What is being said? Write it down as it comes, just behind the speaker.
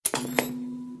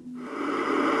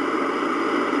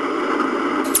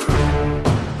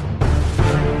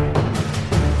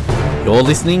You're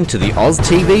listening to the Oz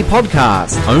TV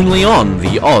podcast, only on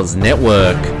the Oz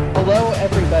Network. Hello,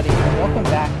 everybody, and welcome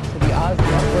back to the Oz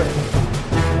Network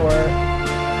for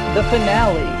the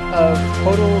finale of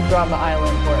Total Drama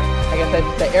Island, or I guess I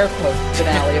should say air quotes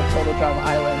finale of Total Drama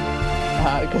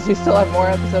Island, because we still have more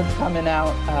episodes coming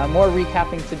out, more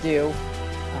recapping to do.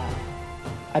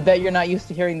 I bet you're not used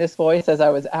to hearing this voice, as I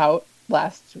was out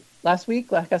last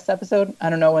episode. I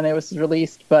don't know when it was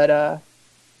released, but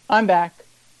I'm back.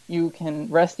 You can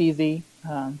rest easy.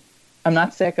 I'm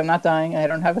not sick. I'm not dying. I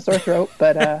don't have a sore throat,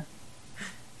 but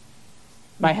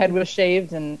my head was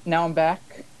shaved, and now I'm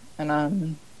back. And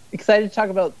I'm excited to talk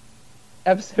about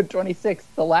episode 26,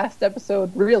 the last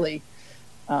episode, really.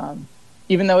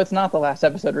 Even though it's not the last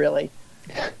episode, really.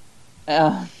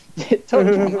 Total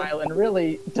Drama Island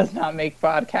really does not make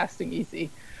podcasting easy.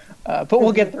 But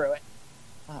we'll get through it.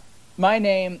 My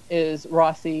name is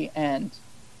Rossi, and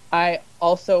I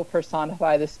also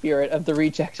personify the spirit of the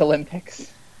Reject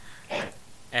Olympics.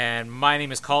 And my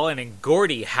name is Colin, and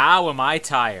Gordy, how am I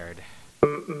tired?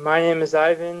 My name is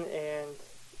Ivan, and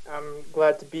I'm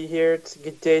glad to be here. It's a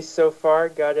good day so far.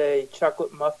 Got a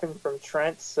chocolate muffin from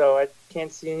Trent, so I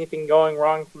can't see anything going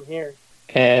wrong from here.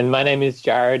 And my name is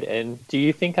Jared, and do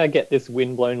you think I get this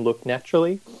windblown look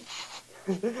naturally?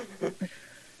 Of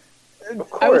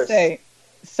course. I would say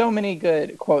so many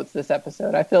good quotes this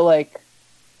episode. I feel like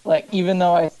even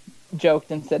though I joked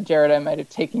and said, Jared, I might have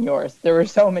taken yours, there were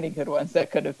so many good ones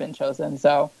that could have been chosen.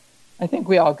 So I think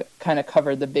we all kind of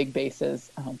covered the big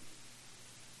bases.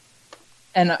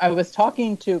 And I was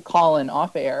talking to Colin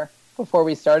off air before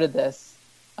we started this.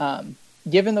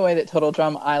 Given the way that Total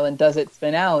Drama Island does its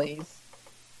finales,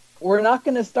 we're not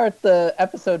going to start the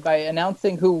episode by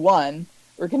announcing who won.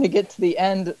 We're going to get to the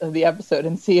end of the episode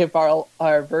and see if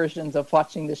our versions of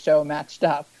watching the show matched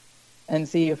up and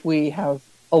see if we have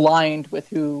aligned with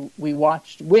who we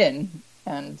watched win,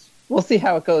 and we'll see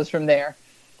how it goes from there.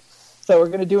 So we're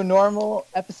going to do a normal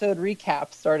episode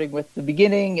recap, starting with the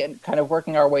beginning and kind of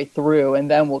working our way through,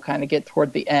 and then we'll kind of get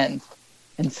toward the end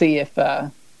and see if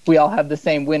we all have the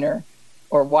same winner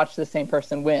or watch the same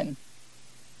person win.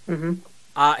 Mm-hmm.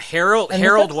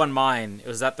 Harold won mine.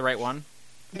 Was that the right one?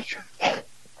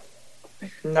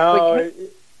 No,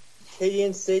 Katie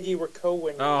and Sadie were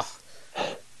co-winners. Oh.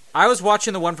 I was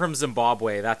watching the one from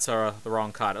Zimbabwe. That's the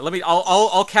wrong cut.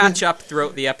 I'll catch up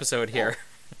throughout the episode here.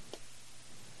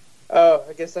 Oh,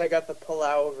 I guess I got the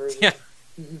Palau version. Yeah.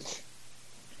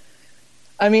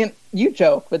 I mean, you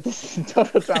joke, but this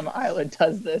Total Drama Island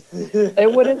does this.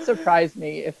 It wouldn't surprise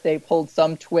me if they pulled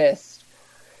some twist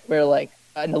where, like,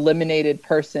 an eliminated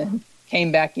person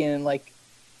came back in, like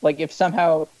if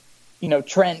somehow,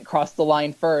 Trent crossed the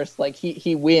line first, like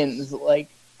he wins. Like,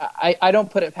 I don't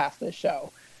put it past this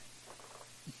show.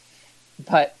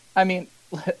 But, I mean,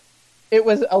 it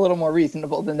was a little more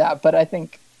reasonable than that, but I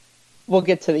think we'll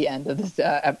get to the end of this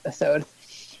episode.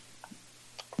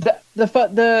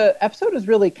 The episode is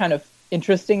really kind of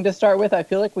interesting to start with. I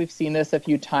feel like we've seen this a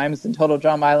few times in Total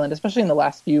Drama Island, especially in the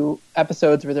last few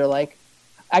episodes where they're like,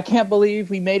 I can't believe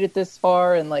we made it this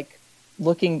far, and, like,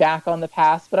 looking back on the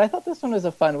past. But I thought this one was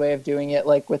a fun way of doing it,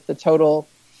 like, with the total,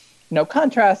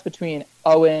 contrast between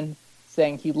Owen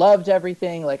saying he loved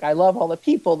everything, like, I love all the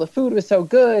people, the food was so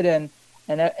good, and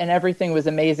everything was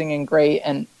amazing and great,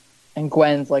 and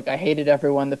Gwen's like, I hated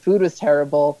everyone, the food was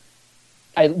terrible,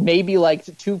 I maybe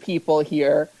liked two people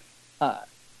here.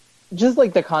 Just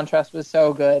like the contrast was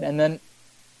so good. And then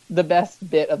the best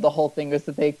bit of the whole thing was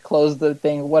that they closed the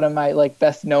thing, what am I, like,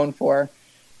 best known for?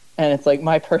 And it's like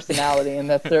my personality, and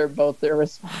that they're both their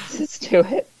responses to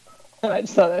it. And I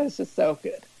just thought that was just so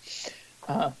good.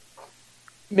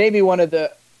 Maybe one of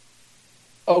the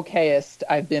okayest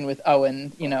I've been with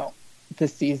Owen,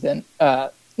 this season.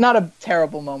 Not a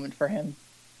terrible moment for him.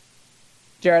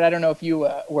 Jared, I don't know if you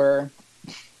were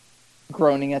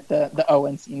groaning at the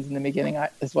Owen scenes in the beginning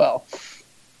as well.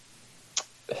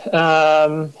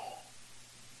 A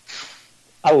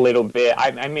little bit.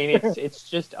 I mean, it's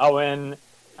just Owen.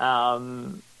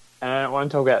 And I don't want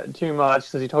to talk about it too much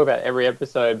because you talk about every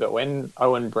episode, but when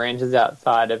Owen branches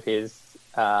outside of his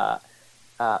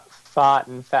fart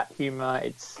and fat humor,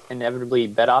 it's inevitably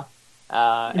better.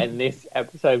 And this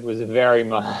episode was very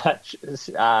much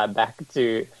back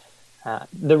to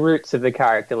the roots of the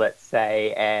character, let's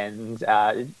say, and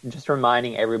just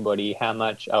reminding everybody how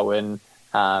much Owen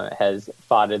has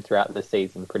farted throughout the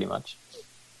season, pretty much.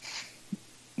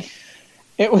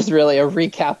 It was really a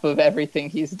recap of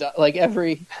everything he's done. Like,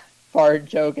 every fart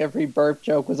joke, every burp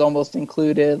joke was almost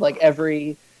included. Like,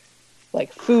 every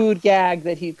food gag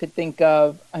that he could think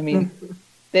of. I mean,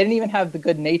 they didn't even have the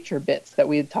good nature bits that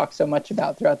we had talked so much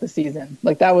about throughout the season.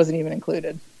 Like, that wasn't even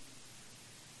included.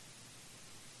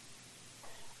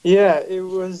 Yeah, it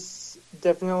was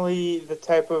definitely the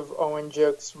type of Owen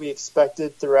jokes we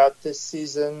expected throughout this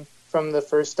season from the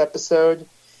first episode.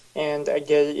 And I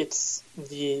get it, it's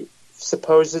the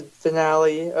supposed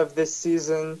finale of this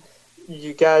season.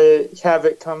 You gotta have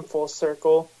it come full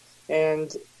circle.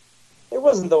 And it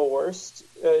wasn't the worst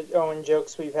Owen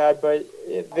jokes we've had, but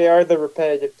they are the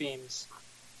repetitive themes.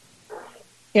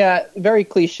 Yeah, very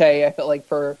cliche, I felt like,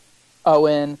 for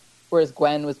Owen, whereas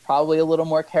Gwen was probably a little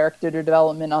more character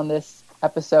development on this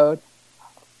episode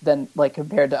than, like,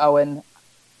 compared to Owen.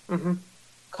 Mm-hmm.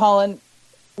 Colin,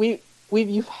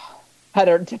 you've had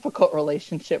a difficult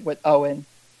relationship with Owen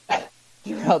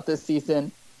throughout this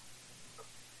season.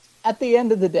 At the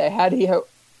end of the day, how do you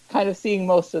kind of seeing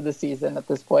most of the season at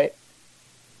this point?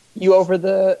 You over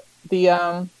the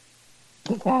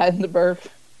fat and the burp?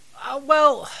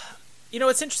 Well,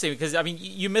 it's interesting because, I mean,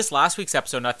 you missed last week's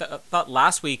episode, and I thought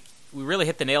last week we really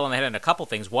hit the nail on the head on a couple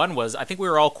things. One was, I think we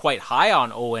were all quite high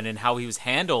on Owen and how he was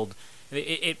handled.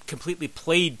 It completely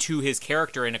played to his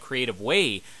character in a creative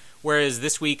way, whereas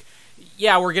this week,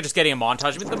 yeah, we're just getting a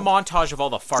montage. I mean, the montage of all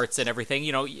the farts and everything,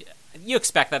 you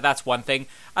expect that. That's one thing.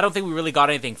 I don't think we really got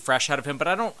anything fresh out of him,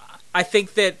 but I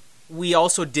think that we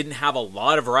also didn't have a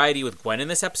lot of variety with Gwen in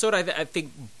this episode. I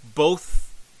think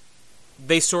both,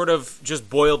 they sort of just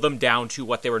boiled them down to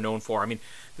what they were known for. I mean,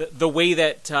 the way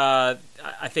that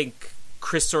I think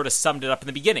Chris sort of summed it up in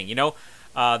the beginning,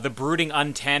 the brooding,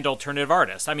 untanned alternative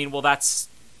artist. I mean, well, that's,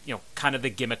 kind of the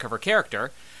gimmick of her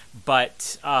character,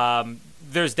 but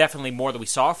there's definitely more that we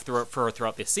saw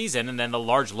throughout this season, and then the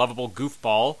large, lovable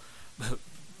goofball.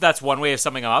 That's one way of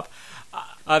summing them up.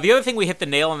 The other thing we hit the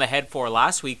nail on the head for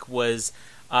last week was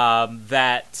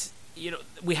that,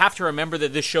 we have to remember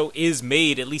that this show is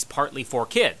made at least partly for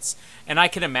kids. And I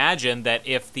can imagine that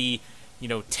if the,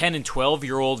 10 and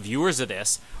 12-year-old viewers of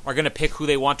this are going to pick who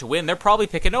they want to win, they're probably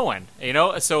picking Owen,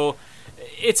 So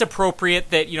it's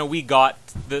appropriate that, we got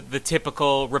the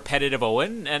typical repetitive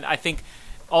Owen. And I think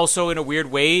also in a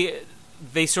weird way,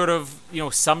 they sort of,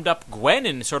 summed up Gwen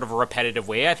in sort of a repetitive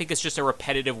way. I think it's just a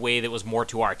repetitive way that was more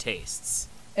to our tastes.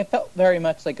 It felt very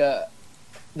much like the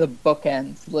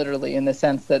bookends, literally, in the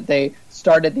sense that they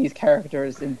started these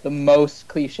characters in the most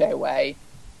cliche way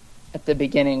at the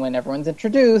beginning when everyone's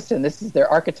introduced, and this is their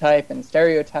archetype and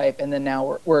stereotype, and then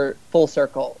now we're full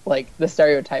circle. Like, the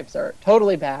stereotypes are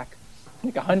totally back,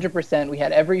 like 100%. We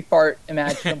had every fart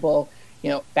imaginable,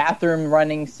 bathroom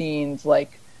running scenes,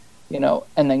 like, and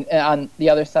then on the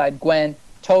other side, Gwen,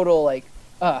 total, like,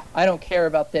 I don't care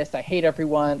about this, I hate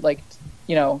everyone, like,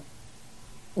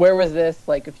 where was this,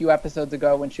 like, a few episodes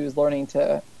ago when she was learning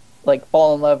to, like,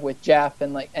 fall in love with Jeff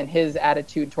and, like, and his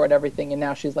attitude toward everything, and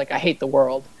now she's like, I hate the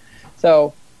world.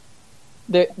 So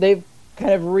they've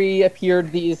kind of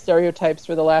reappeared these stereotypes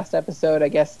for the last episode, I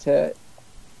guess, to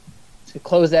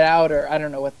close it out, or I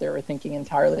don't know what they were thinking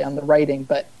entirely on the writing,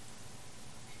 but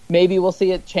maybe we'll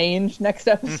see it change next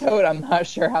episode. I'm not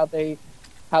sure how the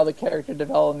character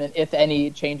development, if any,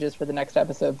 changes for the next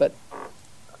episode, but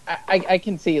I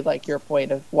can see, like, your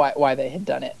point of why they had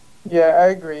done it. Yeah, I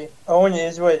agree. Owen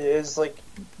is what it is. Like,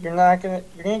 you're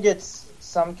gonna get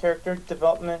some character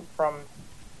development from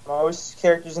most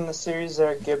characters in the series that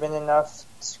are given enough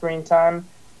screen time,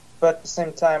 but at the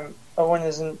same time, Owen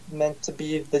isn't meant to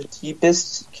be the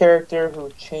deepest character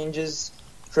who changes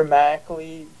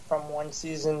dramatically from one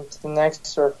season to the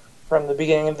next, or from the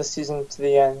beginning of the season to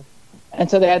the end. And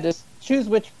so they had to choose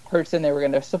which person they were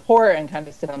going to support and kind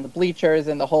of sit on the bleachers,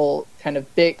 and the whole kind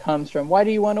of bit comes from, why do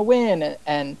you want to win?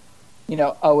 And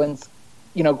Owen's,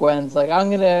 Gwen's like, I'm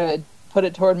going to put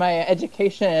it toward my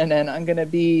education, and I'm going to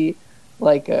be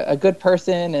like a good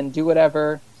person and do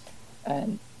whatever.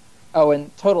 And Owen,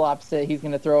 total opposite. He's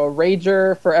going to throw a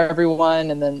rager for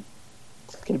everyone, and then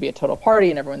it's going to be a total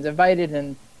party, and everyone's invited,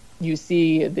 and you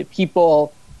see the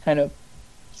people kind of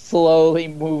slowly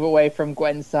move away from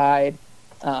Gwen's side.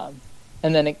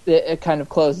 And then it kind of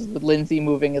closes with Lindsay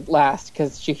moving at last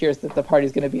because she hears that the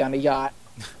party's going to be on a yacht.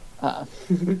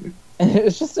 And it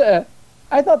was just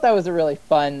I thought that was a really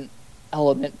fun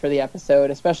element for the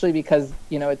episode, especially because,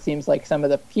 it seems like some of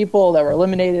the people that were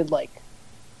eliminated, like,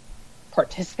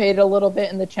 participated a little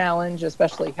bit in the challenge,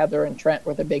 especially Heather and Trent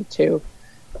were the big two.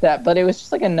 But it was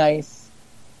just like a nice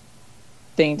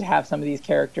thing to have some of these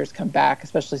characters come back,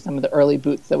 especially some of the early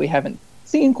boots that we haven't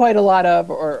seen quite a lot of,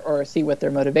 or see what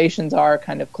their motivations are,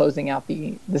 kind of closing out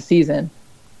the season.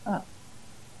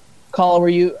 Colin, were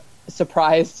you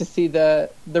surprised to see the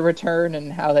return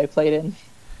and how they played in?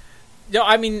 No,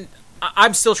 I mean,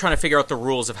 I'm still trying to figure out the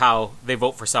rules of how they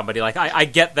vote for somebody. Like, I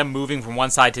get them moving from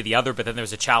one side to the other, but then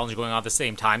there's a challenge going on at the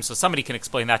same time, so somebody can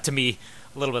explain that to me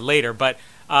a little bit later. But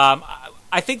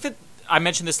I think that I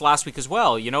mentioned this last week as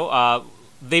well.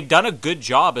 They've done a good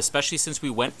job, especially since we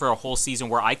went for a whole season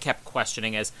where I kept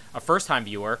questioning as a first-time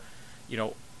viewer,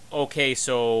 okay,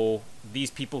 so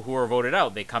these people who are voted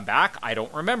out, they come back, I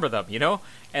don't remember them,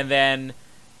 And then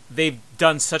they've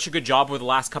done such a good job with the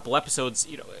last couple episodes,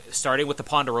 starting with the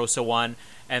Ponderosa one,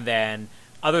 and then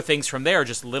other things from there,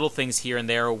 just little things here and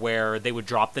there where they would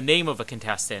drop the name of a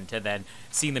contestant, and then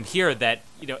seeing them here that,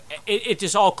 it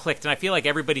just all clicked. And I feel like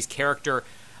everybody's character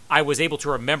I was able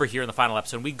to remember here in the final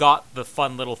episode. We got the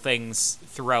fun little things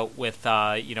throughout with,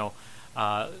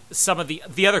 some of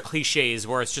the other cliches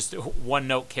where it's just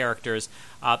one-note characters.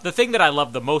 The thing that I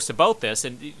love the most about this,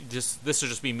 and this will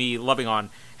just be me loving on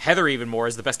Heather even more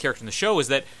as the best character in the show, is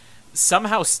that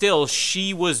somehow still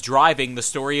she was driving the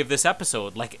story of this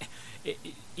episode. Like,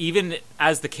 even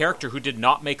as the character who did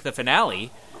not make the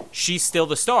finale, she's still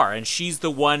the star, and she's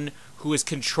the one who is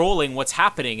controlling what's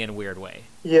happening in a weird way.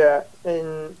 Yeah,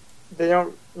 and they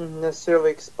don't necessarily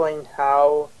explain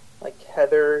how,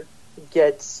 Heather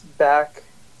gets back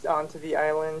onto the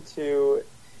island to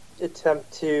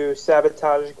attempt to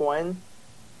sabotage Gwen.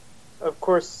 Of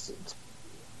course, it's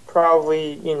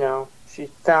probably, she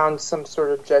found some sort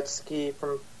of jet ski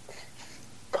from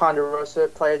Ponderosa,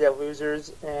 played at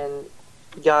Losers, and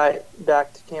got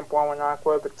back to Camp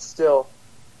Wawanakwa, but still,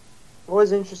 it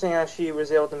was interesting how she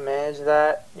was able to manage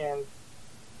that, and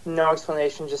no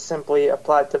explanation, just simply a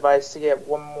plot device to get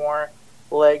one more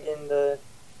leg in the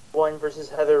Gwen versus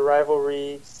Heather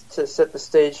rivalry to set the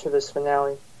stage for this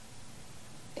finale.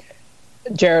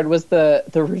 Jared, was the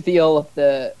reveal of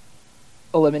the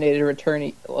eliminated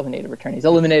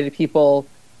people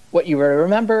what you were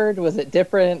remembered? Was it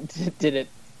different?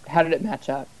 How did it match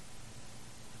up?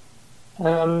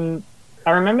 I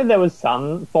remember there was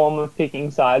some form of picking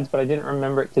sides, but I didn't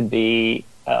remember it to be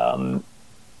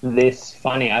this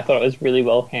funny. I thought it was really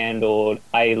well handled.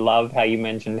 I love how you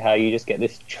mentioned how you just get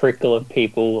this trickle of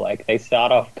people, like they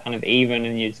start off kind of even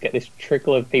and you just get this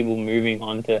trickle of people moving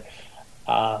on to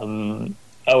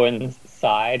Owen's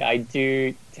side. I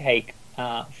do take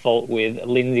fault with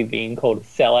Lindsay being called a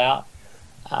sellout.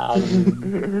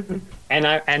 And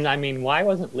I mean, why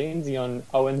wasn't Lindsay on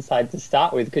Owen's side to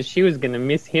start with? Because she was going to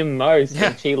miss him most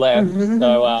when she left.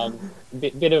 So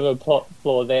bit of a plot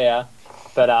flaw there.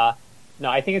 But no,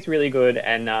 I think it's really good,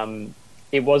 and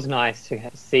it was nice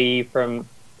to see from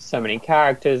so many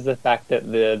characters the fact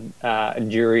that the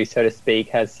jury, so to speak,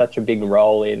 has such a big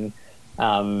role in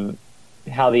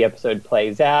how the episode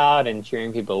plays out and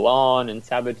cheering people on and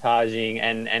sabotaging,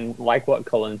 and like what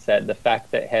Colin said, the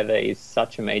fact that Heather is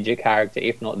such a major character,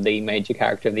 if not the major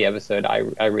character of the episode,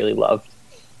 I really loved.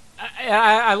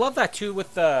 I love that too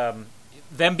with them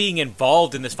being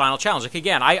involved in this final challenge. Like,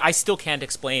 again, I still can't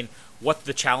explain what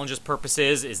the challenge's purpose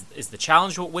is. Is the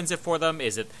challenge what wins it for them?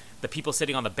 Is it the people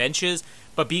sitting on the benches?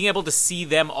 But being able to see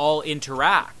them all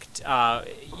interact,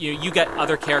 you get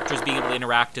other characters being able to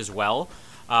interact as well.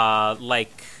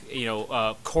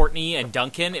 Courtney and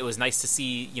Duncan. It was nice to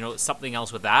see, something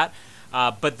else with that.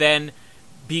 But then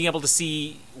being able to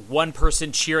see one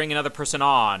person cheering another person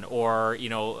on, or,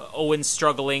 Owen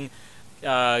struggling,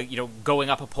 going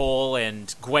up a pole,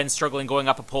 and Gwen struggling going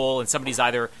up a pole, and somebody's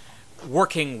either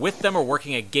working with them or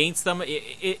working against them.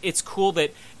 It's cool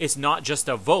that it's not just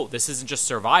a vote. This isn't just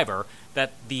Survivor,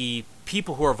 that the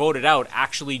people who are voted out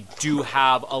actually do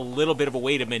have a little bit of a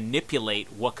way to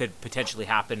manipulate what could potentially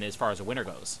happen as far as a winner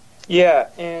goes. Yeah,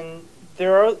 and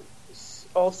there are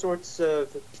all sorts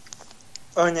of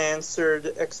unanswered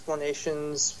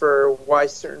explanations for why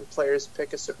certain players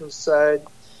pick a certain side,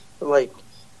 like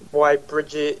why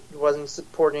Bridget wasn't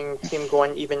supporting Team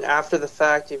Gwen even after the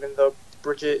fact, even though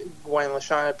Bridget, Gwen, and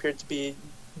LaShawn appeared to be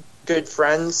good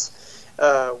friends.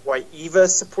 Why Eva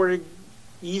supported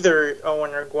either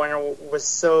Owen or Gwen, or was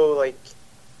so,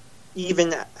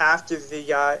 even after the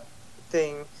yacht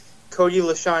thing. Cody,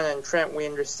 LaShawn, and Trent, we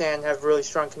understand, have really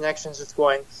strong connections with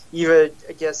Gwen. Eva,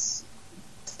 I guess,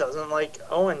 doesn't like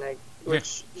Owen,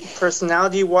 which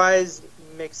personality-wise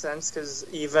makes sense, because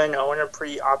Eva and Owen are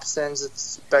pretty opposite ends of the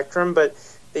spectrum, but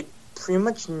they pretty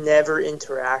much never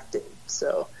interacted,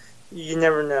 so you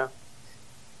never know.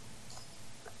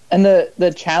 And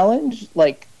the challenge,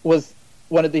 was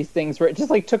one of these things where it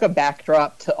just, took a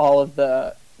backdrop to all of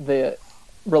the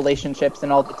relationships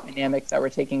and all the dynamics that were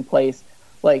taking place.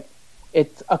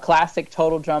 It's a classic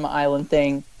Total Drama Island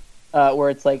thing, where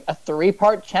it's, a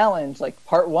 3-part challenge.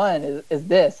 Part 1 is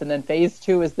this, and then phase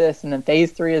 2 is this, and then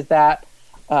phase 3 is that.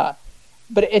 But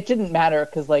it didn't matter,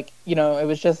 because, it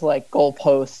was just,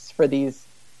 goalposts for these,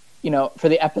 for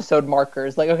the episode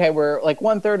markers. Okay, we're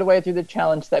 1/3 of the way through the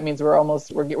challenge. That means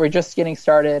we're just getting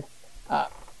started.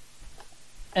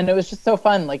 and it was just so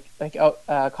fun.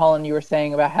 Colin, you were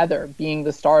saying about Heather being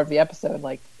the star of the episode.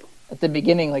 Like at the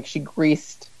beginning, like she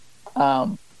greased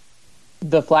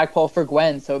the flagpole for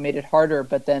Gwen, so it made it harder.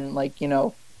 But then,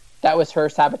 that was her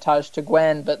sabotage to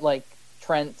Gwen. But like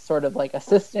Trent's sort of like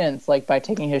assistance, like by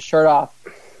taking his shirt off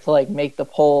to like make the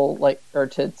pole or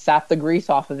to sap the grease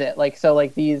off of it. Like so,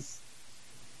 like these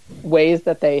ways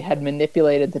that they had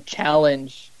manipulated the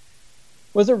challenge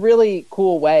was a really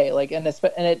cool way. Like and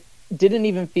it didn't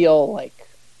even feel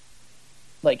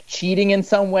like cheating in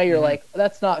some way. You're like,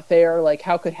 that's not fair. Like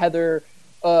how could Heather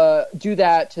do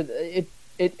that to it?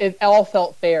 It all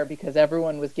felt fair because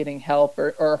everyone was getting help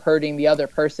or hurting the other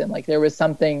person. Like there were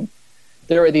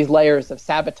these layers of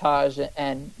sabotage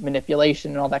and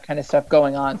manipulation and all that kind of stuff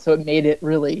going on. So it made it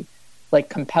really like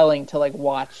compelling to like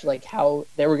watch like how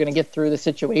they were going to get through the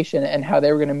situation and how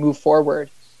they were going to move forward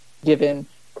given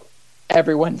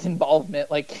everyone's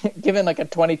involvement, like given like a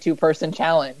 22 person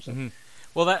challenge. Mm-hmm.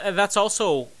 Well, that's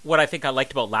also what I think I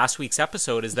liked about last week's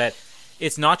episode is that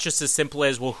it's not just as simple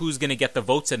as, well, who's going to get the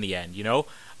votes in the end, you know?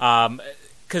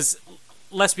 Because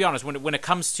let's be honest, when it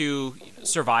comes to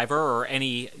Survivor or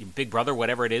any Big Brother,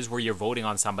 whatever it is, where you're voting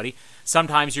on somebody,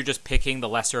 sometimes you're just picking the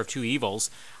lesser of two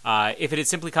evils. If it had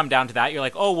simply come down to that, you're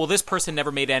like, oh, well, this person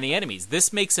never made any enemies.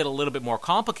 This makes it a little bit more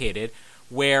complicated,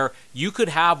 where you could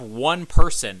have one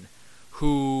person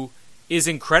who is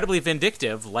incredibly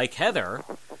vindictive, like Heather,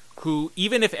 who,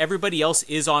 even if everybody else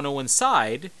is on Owen's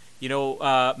side,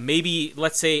 maybe,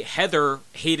 let's say, Heather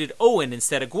hated Owen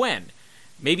instead of Gwen.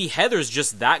 Maybe Heather's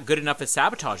just that good enough at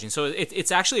sabotaging. So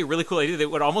it's actually a really cool idea that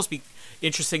would almost be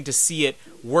interesting to see it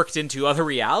worked into other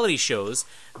reality shows,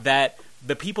 that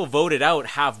the people voted out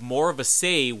have more of a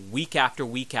say week after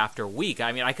week after week.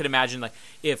 I mean, I could imagine like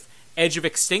if Edge of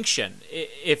Extinction,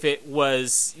 if it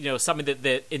was, something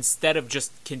that instead of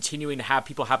just continuing to have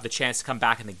people have the chance to come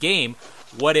back in the game,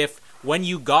 what if when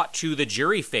you got to the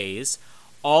jury phase,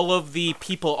 all of the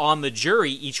people on the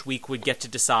jury each week would get to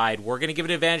decide, we're going to give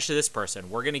an advantage to this person,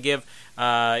 we're going to give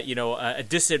a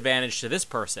disadvantage to this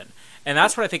person. And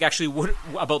that's what I think actually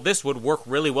would work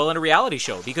really well in a reality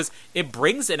show, because it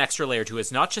brings an extra layer to it.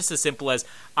 It's not just as simple as,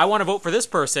 I want to vote for this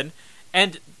person.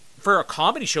 And for a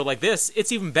comedy show like this,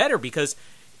 it's even better, because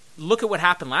look at what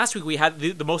happened last week. We had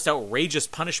the most outrageous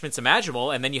punishments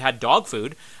imaginable, and then you had dog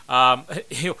food.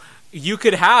 You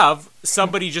could have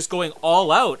somebody just going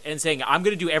all out and saying, I'm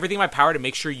going to do everything in my power to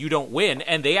make sure you don't win,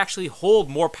 and they actually hold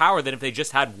more power than if they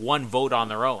just had one vote on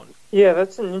their own. Yeah,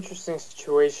 that's an interesting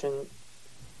situation.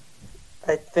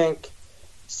 I think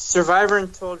Survivor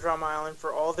and Total Drama Island,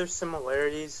 for all their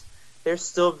similarities, they're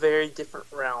still very different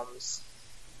realms.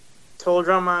 Total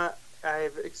Drama,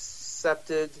 I've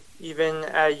accepted, even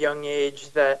at a young age,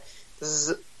 that this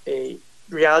is a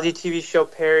reality TV show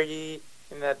parody,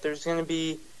 and that there's going to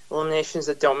be eliminations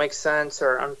that don't make sense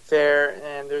or unfair,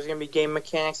 and there's going to be game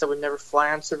mechanics that would never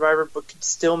fly on Survivor, but could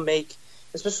still make,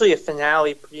 especially a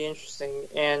finale, pretty interesting.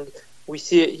 And we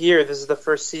see it here. This is the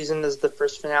first season. This is the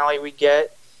first finale we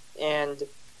get. And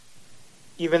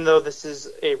even though this is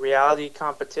a reality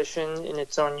competition in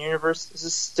its own universe, this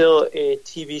is still a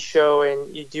TV show,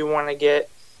 and you do want to get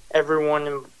everyone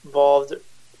involved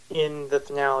in the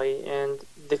finale. And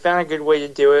they found a good way to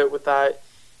do it without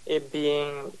it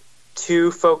being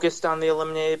too focused on the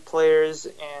eliminated players,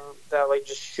 and that like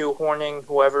just shoehorning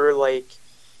whoever, like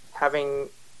having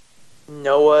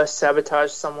Noah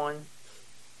sabotage someone.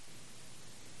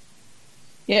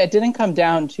 Yeah, it didn't come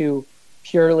down to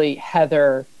purely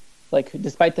Heather, like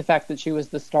despite the fact that she was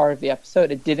the star of the episode,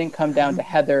 it didn't come down to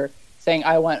Heather saying,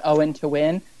 I want Owen to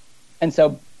win. And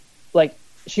so like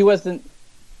she wasn't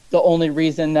the only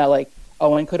reason that like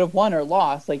Owen could have won or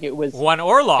lost. Like it was won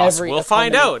or lost. We'll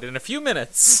find out in a few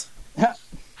minutes.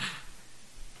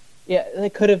 Yeah,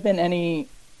 it could have been any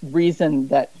reason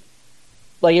that,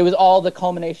 like, it was all the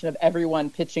culmination of everyone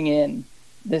pitching in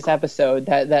this episode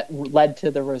that led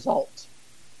to the result.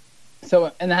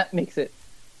 So, and that makes it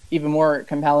even more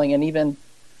compelling and even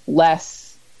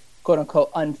less, quote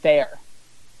unquote, unfair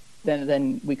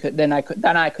than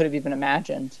I could have even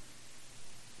imagined.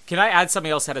 Can I add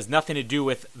something else that has nothing to do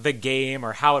with the game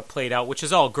or how it played out, which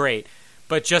is all great,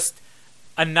 but just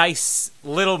a nice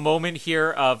little moment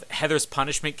here of Heather's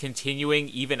punishment continuing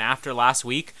even after last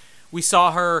week? We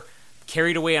saw her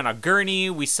carried away on a gurney.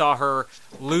 We saw her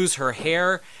lose her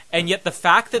hair. And yet the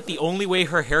fact that the only way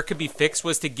her hair could be fixed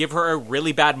was to give her a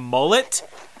really bad mullet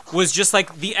was just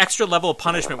like the extra level of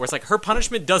punishment, where it's like her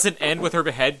punishment doesn't end with her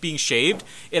head being shaved.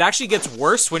 It actually gets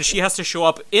worse when she has to show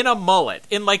up in a mullet,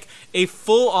 in like a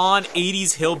full-on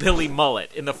 80s hillbilly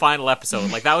mullet in the final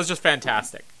episode. Like, that was just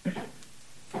fantastic.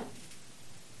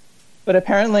 But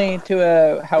apparently, to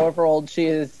a however old she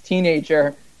is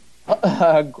teenager,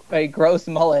 a gross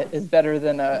mullet is better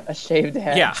than a shaved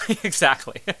head. Yeah,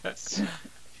 exactly.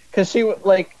 Because she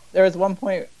like there was one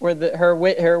point where her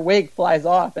wig flies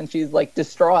off and she's like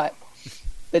distraught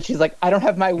that she's like, I don't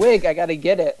have my wig, I gotta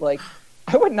get it. Like,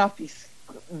 I would not be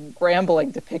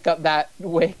scrambling to pick up that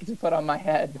wig to put on my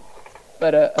head,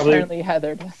 but apparently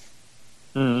Heather does.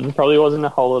 Probably wasn't a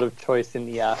whole lot of choice in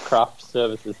the craft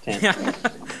services tent.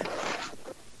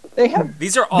 They have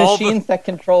these are all machines that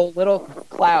control little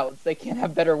clouds. They can't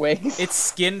have better wigs. It's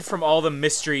skinned from all the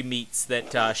mystery meats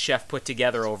that Chef put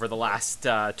together over the last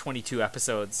 22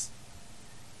 episodes.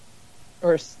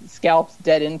 Or scalps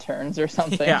dead interns or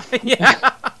something.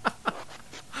 Yeah.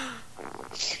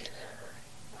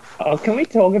 Oh, can we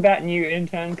talk about new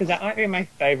intern? Because that might be my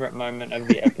favorite moment of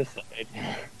the episode.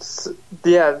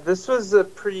 Yeah, this was a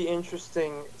pretty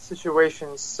interesting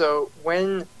situation. So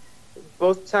when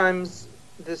both times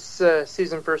this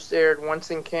season first aired,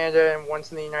 once in Canada and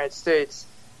once in the United States,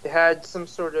 they had some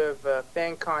sort of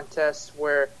fan contest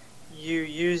where you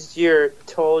used your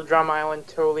Total Drama Island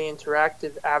Totally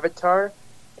Interactive avatar,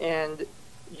 and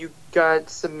you got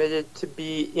submitted to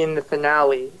be in the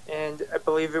finale. And I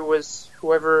believe it was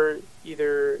whoever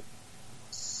either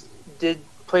did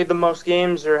play the most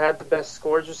games or had the best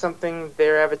scores or something,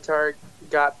 their avatar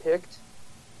got picked.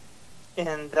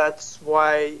 And that's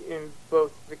why in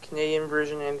both the Canadian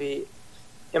version and the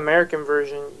American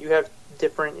version, you have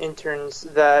different interns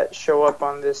that show up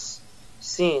on this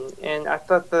scene. And I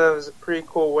thought that was a pretty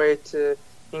cool way to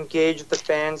engage with the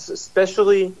fans,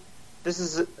 especially this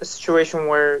is a situation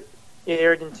where it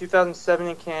aired in 2007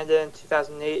 in Canada and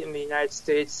 2008 in the United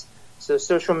States. So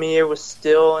social media was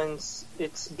still in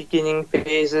its beginning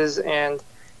phases, and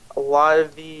a lot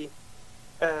of the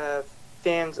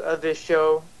fans of this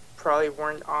show probably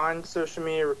weren't on social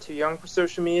media or too young for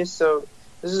social media. So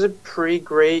this is a pretty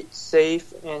great,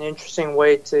 safe, and interesting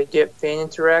way to get fan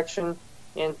interaction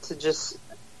and to just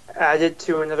add it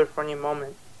to another funny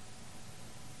moment.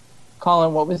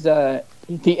 Colin, what was the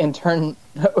intern?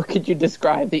 Could you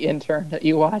describe the intern that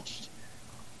you watched?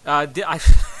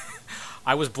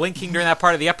 I was blinking during that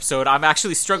part of the episode. I'm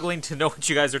actually struggling to know what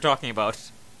you guys are talking about.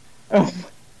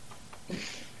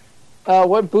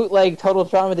 What bootleg Total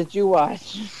Drama did you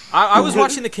watch? I was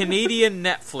watching the Canadian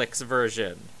Netflix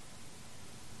version.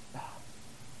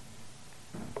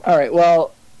 All right,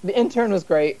 well, the intern was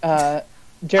great. Jared,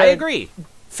 I agree.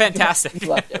 Fantastic. You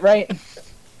loved it, right?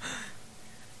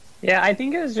 Yeah, I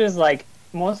think it was just like,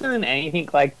 more so than anything,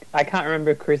 like, I can't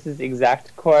remember Chris's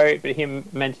exact quote, but him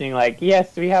mentioning, like,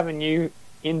 yes, we have a new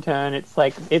intern. It's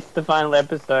like, it's the final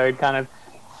episode, kind of,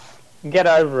 get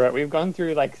over it. We've gone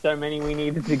through, like, so many, we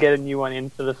needed to get a new one in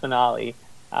for the finale.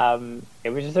 It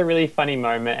was just a really funny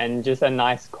moment and just a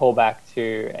nice callback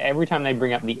to every time they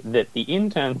bring up that the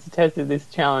interns tested this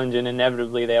challenge and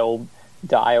inevitably they all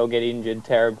die or get injured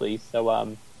terribly.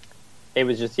 So, it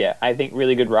was just, yeah, I think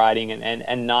really good writing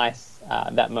and nice,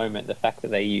 that moment, the fact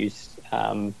that they used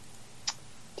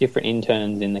different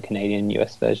interns in the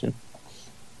Canadian-US version.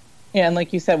 Yeah, and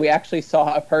like you said, we actually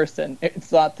saw a person.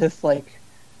 It's not this, like,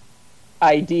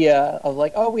 idea of,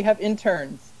 like, oh, we have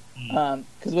interns.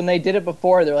 Because when they did it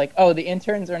before, they're like, oh, the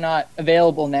interns are not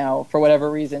available now for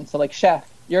whatever reason. So, like, Chef,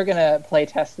 you're going to play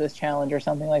test this challenge or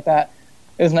something like that.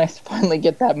 It was nice to finally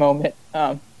get that moment.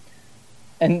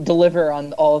 And deliver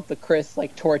on all of the Chris,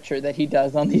 like, torture that he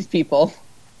does on these people.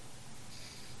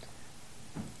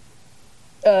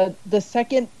 The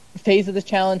second phase of the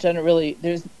challenge, I don't really...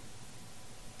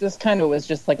 This kind of was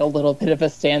just, like, a little bit of a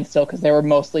standstill because they were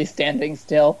mostly standing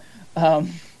still. But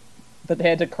they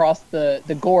had to cross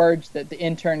the gorge that the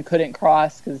intern couldn't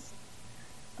cross because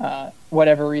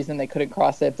whatever reason they couldn't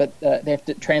cross it. But they have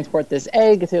to transport this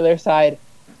egg to the other side.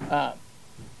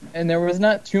 And there was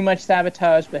not too much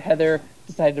sabotage, but Heather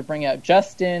decided to bring out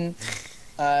Justin,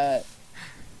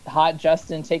 hot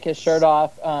Justin, take his shirt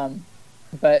off.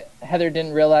 But Heather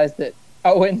didn't realize that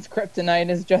Owen's kryptonite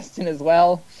is Justin as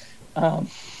well. Can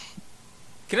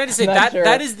I just say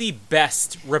that is the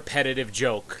best repetitive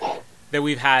joke that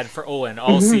we've had for Owen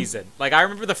all season. Like, I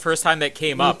remember the first time that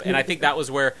came up, and I think that was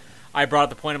where I brought up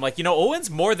the point. I'm like, Owen's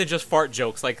more than just fart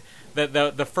jokes. Like,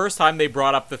 the first time they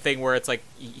brought up the thing where it's like,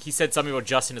 he said something about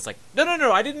Justin, it's like,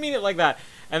 no, I didn't mean it like that.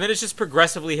 And then it's just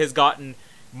progressively has gotten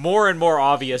more and more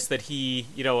obvious that he,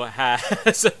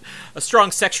 has a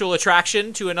strong sexual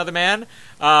attraction to another man.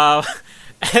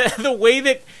 The way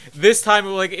that this time,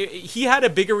 like, he had a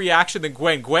bigger reaction than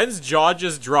Gwen. Gwen's jaw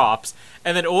just drops.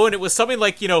 And then Owen, it was something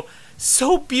like,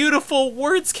 so beautiful,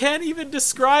 words can't even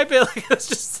describe it. Like, it's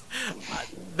just,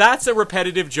 that's a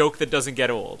repetitive joke that doesn't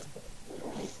get old.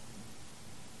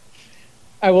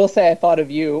 I will say I thought of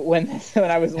you when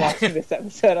I was watching this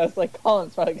episode. I was like,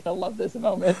 Colin's probably going to love this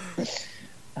moment.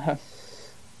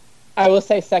 I will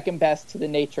say second best to the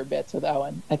nature bits with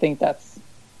Owen. I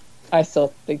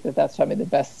still think that's probably the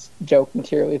best joke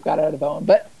material we've got out of Owen.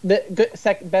 But the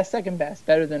second best,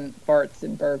 better than farts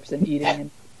and burps and eating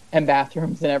and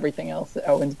bathrooms and everything else that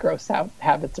Owen's gross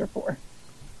habits are for.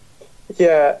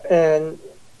 Yeah, and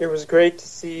it was great to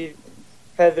see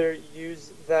Heather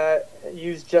use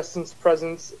Justin's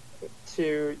presence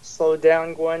to slow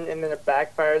down Gwen, and then it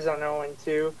backfires on Owen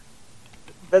too.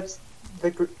 That's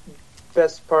the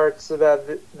best parts about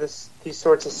these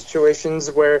sorts of situations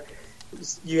where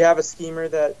you have a schemer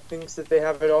that thinks that they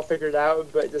have it all figured out,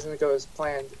 but it doesn't go as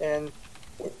planned. And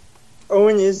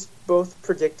Owen is both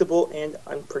predictable and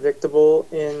unpredictable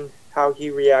in how he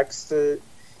reacts to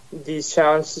these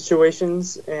challenge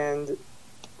situations, and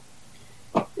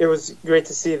it was great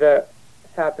to see that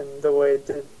happen the way it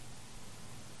did.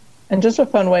 And just a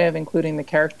fun way of including the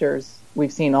characters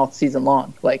we've seen all season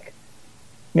long. Like,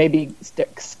 maybe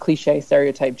cliche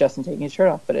stereotype Justin taking his shirt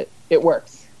off, but it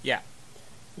works. Yeah.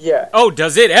 Yeah. Oh,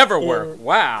 does it ever work?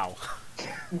 Wow.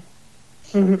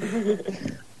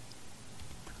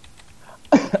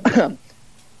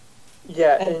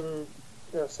 Yeah, and...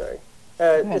 No, sorry.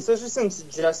 Especially since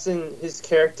Justin, his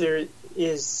character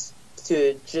is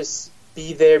to just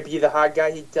be there, be the hot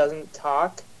guy. He doesn't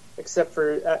talk, except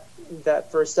for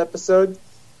that first episode.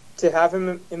 To have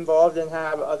him involved and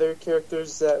have other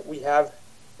characters that we have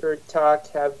heard talk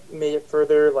have made it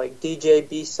further, like DJ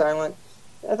be silent,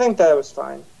 I think that was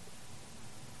fine.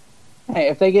 Hey,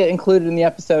 if they get included in the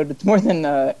episode, it's more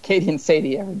than Katie and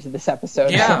Sadie ever did this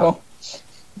episode. Yeah. So.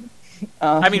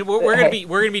 I mean, we're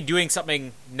gonna be doing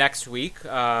something next week,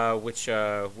 which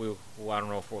I don't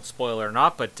know if we'll spoil it or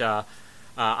not, but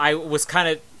I was kind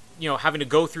of having to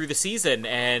go through the season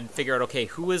and figure out, okay,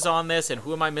 who is on this and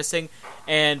who am I missing,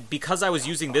 and because I was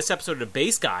using this episode as a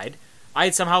base guide, I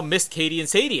had somehow missed Katie and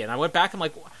Sadie, and I went back and I'm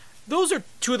like, those are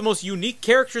two of the most unique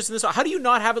characters in this. How do you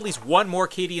not have at least one more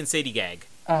Katie and Sadie gag?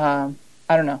 I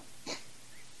don't know.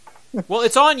 Well,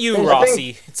 it's on you,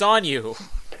 Rossi. It's on you.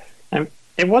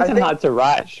 It wasn't hard to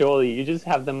write, surely. You just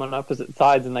have them on opposite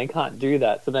sides and they can't do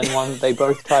that. So then they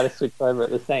both try to switch over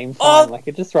at the same time. Like,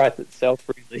 it just writes itself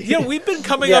really. Yeah, we've been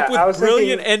coming up with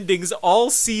brilliant endings all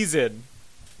season.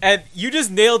 And you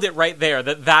just nailed it right there,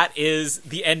 that is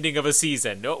the ending of a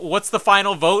season. What's the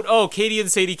final vote? Oh, Katie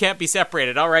and Sadie can't be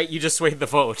separated. All right, you just swayed the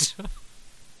vote.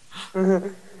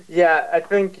 Yeah, I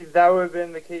think that would have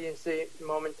been the Katie and Sadie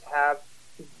moment to have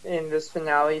in this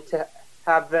finale, to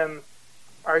have them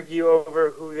argue over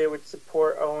who they would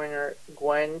support, Owen or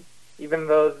Gwen, even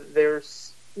though they're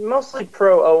mostly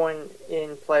pro-Owen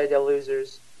in Playa de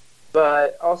Losers.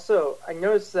 But also, I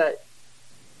noticed that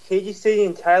Katie, Sadie,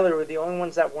 and Tyler were the only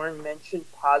ones that weren't mentioned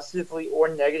positively or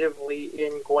negatively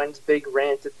in Gwen's big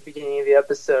rant at the beginning of the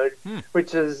episode,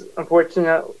 which is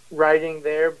unfortunate writing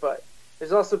there, but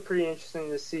it's also pretty interesting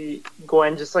to see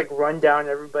Gwen just run down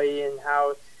everybody and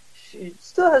how she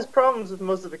still has problems with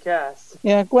most of the cast.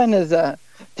 Yeah, Gwen is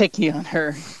picky on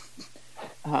her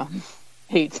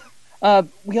hate.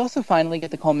 We also finally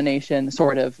get the culmination,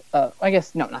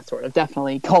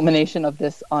 definitely culmination of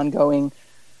this ongoing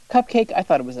cupcake. I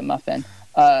thought it was a muffin.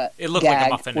 It looked like a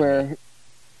muffin. Where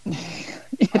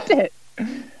it did.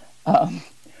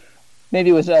 Maybe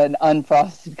it was an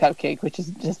unfrosted cupcake, which is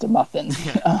just a muffin.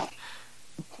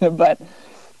 But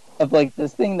of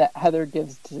this thing that Heather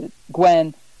gives to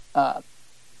Gwen,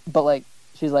 but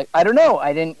she's like, I don't know,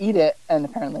 I didn't eat it, and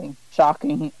apparently,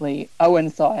 shockingly, Owen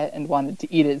saw it and wanted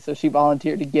to eat it, so she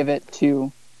volunteered to give it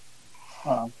to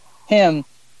him,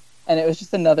 and it was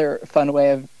just another fun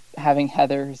way of having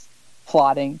Heather's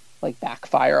plotting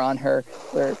backfire on her,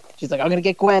 where she's like, I'm gonna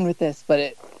get Gwen with this, but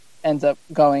it ends up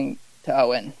going to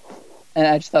Owen, and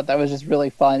I just thought that was just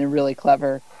really fun and really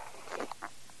clever.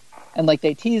 And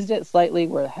they teased it slightly,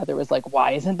 where Heather was like,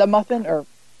 why isn't the muffin, or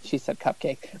she said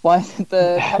cupcake, why isn't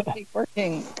the cupcake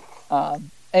working? And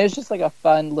it was just a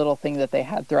fun little thing that they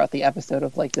had throughout the episode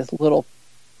of this little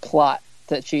plot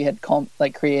that she had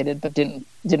created but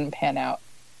didn't pan out.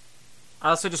 I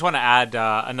also just want to add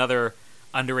another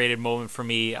underrated moment for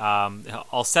me.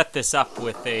 I'll set this up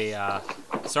with a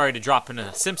sorry to drop in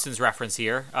a Simpsons reference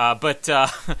here, but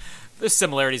there's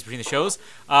similarities between the shows.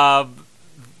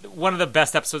 one of the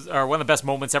best episodes, or one of the best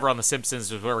moments ever on The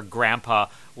Simpsons, was where Grandpa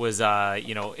was,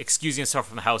 excusing himself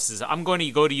from the house. Says, I'm going to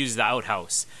go to use the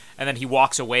outhouse. And then he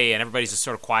walks away, and everybody's just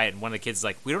sort of quiet. And one of the kids is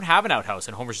like, we don't have an outhouse.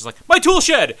 And Homer's just like, my tool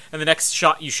shed! And the next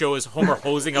shot you show is Homer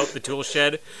hosing out the tool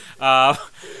shed. It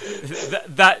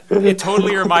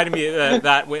totally reminded me of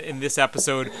that in this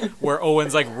episode where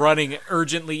Owen's like running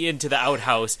urgently into the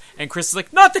outhouse, and Chris is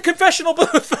like, not the confessional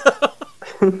booth!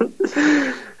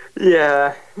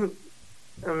 Yeah.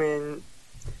 I mean,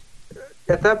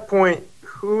 at that point,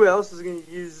 who else is going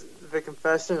to use the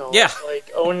confessional? Yeah.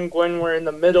 Like, Owen and Gwen were in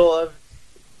the middle of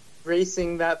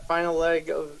racing that final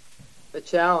leg of the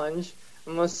challenge,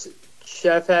 unless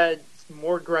Chef had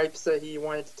more gripes that he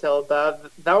wanted to tell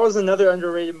about. That was another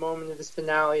underrated moment of this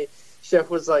finale. Chef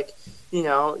was like, you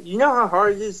know how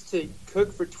hard it is to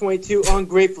cook for 22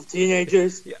 ungrateful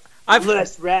teenagers? Yeah.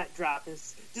 Less rat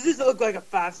droppings. Does this look like a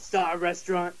 5-star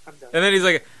restaurant? I'm done. And then he's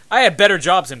like, I had better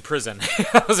jobs in prison.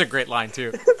 That was a great line,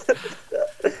 too.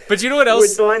 But you know what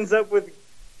else? Which lines up with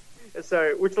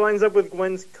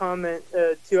Gwen's comment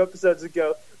 2 episodes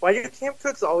ago. Why do camp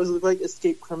cooks always look like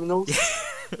escaped criminals?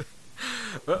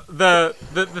 The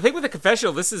thing with the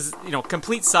confessional, this is,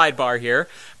 complete sidebar here,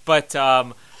 but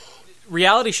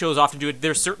reality shows often do it.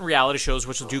 There's certain reality shows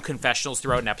which will do confessionals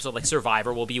throughout an episode, like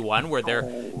Survivor will be one, where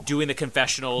they're doing the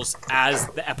confessionals as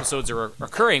the episodes are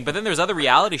occurring. But then there's other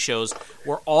reality shows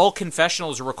where all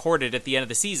confessionals are recorded at the end of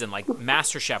the season, like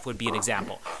MasterChef would be an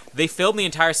example. They film the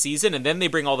entire season, and then they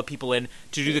bring all the people in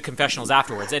to do the confessionals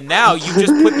afterwards. And now you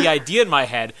just put the idea in my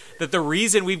head that the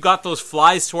reason we've got those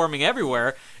flies swarming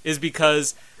everywhere is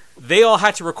because they all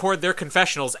had to record their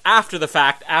confessionals after the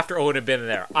fact, after Owen had been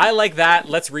there. I like that.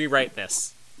 Let's rewrite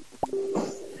this.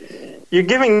 You're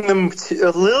giving them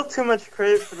a little too much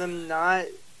credit for them not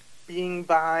being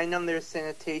behind on their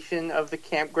sanitation of the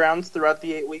campgrounds throughout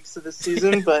the 8 weeks of the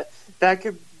season, but that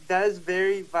is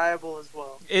very viable as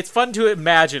well. It's fun to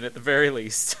imagine at the very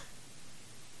least.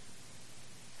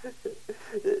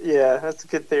 Yeah, that's a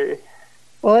good theory.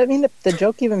 Well, I mean, the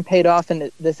joke even paid off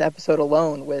in this episode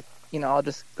alone with, I'll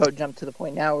just jump to the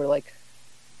point now where, like,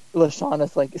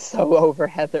 Lashauna's, like, so over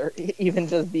Heather, even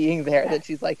just being there, that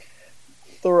she's, like,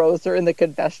 throws her in the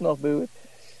confessional booth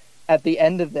at the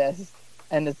end of this,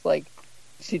 and it's, like,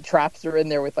 she traps her in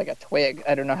there with, like, a twig.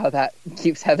 I don't know how that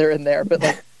keeps Heather in there, but,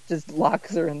 like, just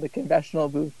locks her in the confessional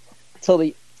booth till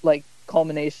the, like,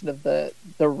 culmination of the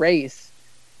race.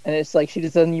 And it's like she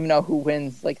just doesn't even know who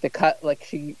wins, like,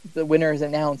 the winner is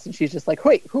announced, and she's just like,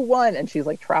 wait, who won? And she's,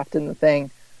 like, trapped in the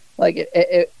thing. Like,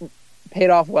 it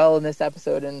paid off well in this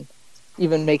episode, and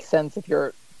even makes sense if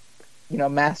you're,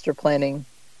 master planning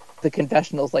the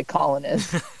confessionals like Colin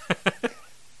is.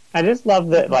 I just love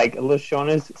that, like,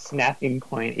 Lashauna's snapping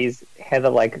point is Heather,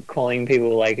 like, calling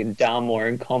people, like, dumb or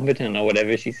incompetent or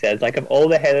whatever she says. Like, of all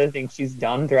the Heather things she's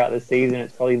done throughout the season,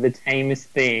 it's probably the tamest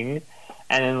thing.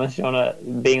 And then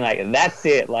Lashauna being like, that's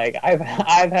it, like, I've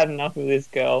had enough of this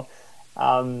girl.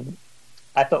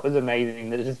 I thought was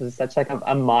amazing. That it just was such like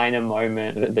a minor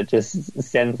moment that just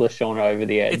sends Lashauna over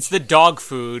the edge. It's the dog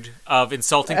food of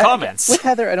insulting comments. With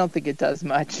Heather, I don't think it does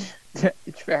much.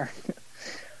 It's fair.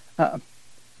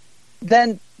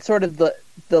 Then, sort of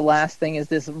the last thing is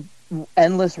this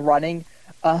endless running.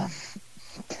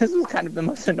 This was kind of the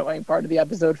most annoying part of the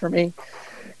episode for me,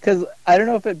 because I don't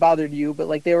know if it bothered you, but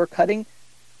like they were cutting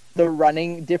the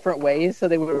running different ways, so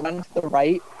they would run to the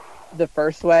right the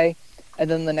first way. And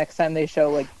then the next time they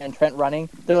show, like, and Trent running,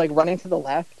 they're, like, running to the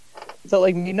left. So,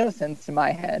 like, made no sense to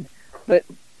my head. But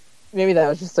maybe that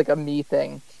was just, like, a me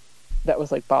thing that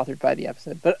was, like, bothered by the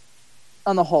episode. But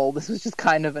on the whole, this was just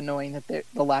kind of annoying that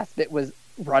the last bit was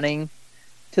running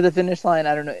to the finish line.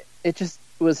 I don't know. It just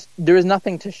was, there was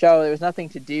nothing to show. There was nothing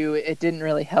to do. It didn't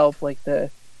really help. Like,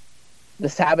 the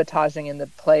sabotaging in the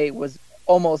play was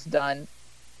almost done.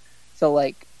 So,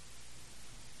 like,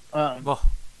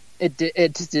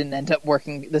 It just didn't end up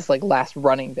working, this, like, last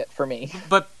running bit for me.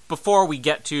 But before we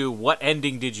get to what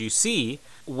ending did you see,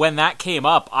 when that came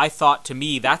up, I thought, to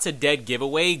me, that's a dead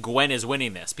giveaway. Gwen is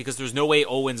winning this, because there's no way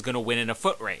Owen's going to win in a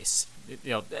foot race.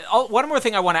 One more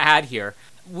thing I want to add here.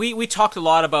 We talked a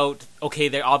lot about, okay,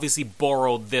 they obviously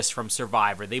borrowed this from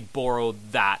Survivor. They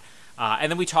borrowed that.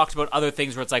 And then we talked about other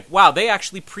things where it's like, wow, they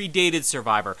actually predated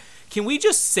Survivor. Can we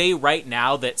just say right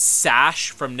now that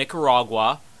Sash from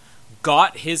Nicaragua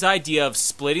got his idea of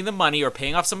splitting the money or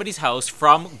paying off somebody's house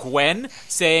from Gwen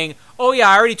saying, oh yeah,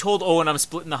 I already told Owen I'm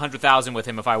splitting the $100,000 with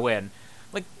him if I win.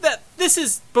 Like, this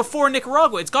is before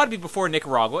Nicaragua. It's got to be before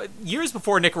Nicaragua. Years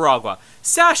before Nicaragua.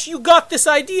 Sash, you got this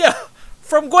idea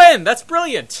from Gwen. That's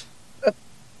brilliant.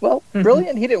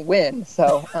 Brilliant. He didn't win,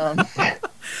 so...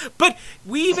 But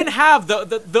we even have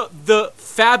the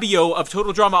Fabio of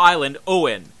Total Drama Island,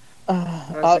 Owen.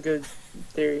 That's a good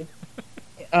theory.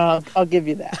 I'll give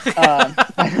you that.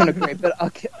 I don't agree, but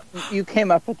you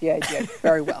came up with the idea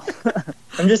very well.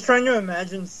 I'm just trying to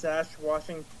imagine Sash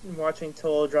watching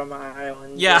Total Drama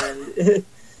Island. Yeah. And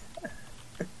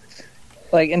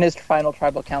Like in his final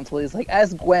tribal council, he's like,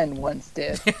 as Gwen once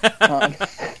did. I'm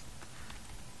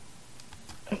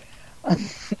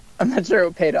not sure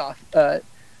it paid off. But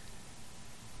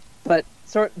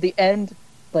the end,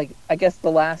 like, I guess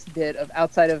the last bit of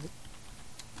outside of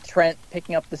Trent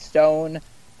picking up the stone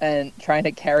and trying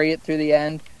to carry it through the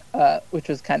end, which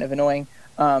was kind of annoying.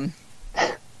 The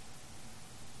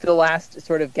last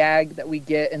sort of gag that we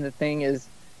get in the thing is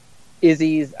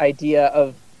Izzy's idea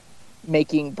of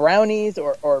making brownies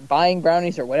or buying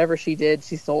brownies or whatever she did.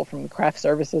 She stole from craft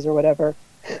services or whatever.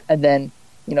 And then,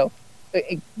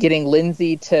 getting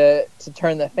Lindsay to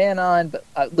turn the fan on, but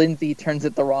Lindsay turns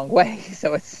it the wrong way.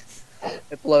 So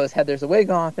it blows Heather's wig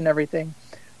off and everything.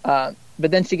 But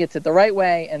then she gets it the right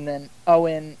way, and then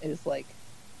Owen is like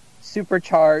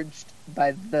supercharged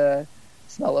by the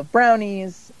smell of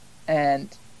brownies and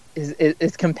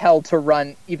is compelled to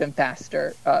run even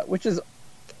faster, which is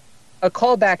a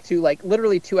callback to like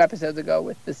literally 2 episodes ago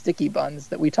with the sticky buns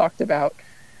that we talked about,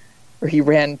 where he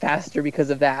ran faster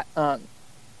because of that.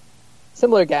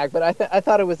 Similar gag, but I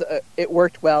thought it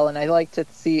worked well, and I like to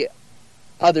see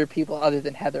other people other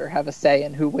than Heather have a say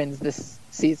in who wins this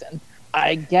season.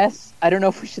 I guess I don't know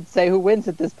if we should say who wins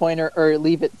at this point or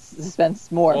leave it suspense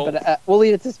more, but we'll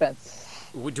leave it suspense.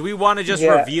 Do we want to just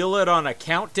reveal it on a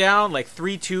countdown, like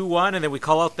 3, 2, 1, and then we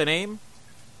call out the name?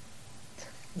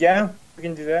 Yeah, we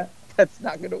can do that. That's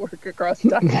not going to work across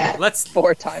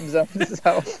 4 time zones.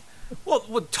 So. Well,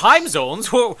 with time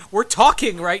zones, we're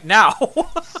talking right now.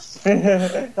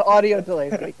 The audio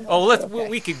delays.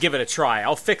 We could give it a try.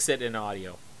 I'll fix it in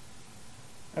audio.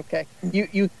 Okay,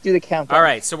 you do the countdown. All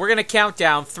right, so we're gonna count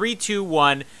down 3, 2,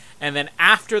 1, and then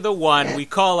after the 1, we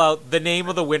call out the name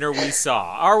of the winner we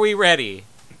saw. Are we ready?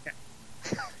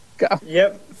 Go.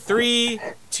 Yep. 3,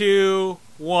 2,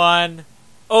 1.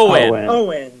 Owen.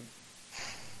 Owen.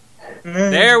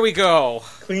 There we go.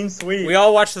 Clean sweep. We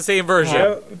all watched the same version.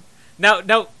 Yep.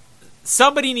 Now,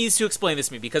 somebody needs to explain this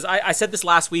to me, because I said this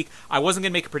last week. I wasn't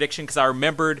going to make a prediction because I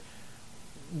remembered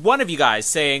one of you guys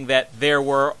saying that there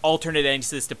were alternate endings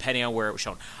to this depending on where it was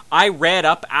shown. I read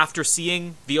up after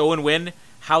seeing the Owen win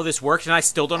how this worked, and I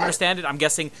still don't understand it. I'm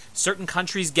guessing certain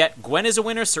countries get Gwen as a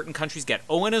winner, certain countries get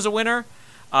Owen as a winner.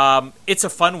 It's a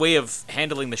fun way of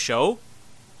handling the show.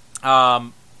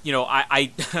 I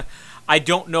I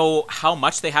don't know how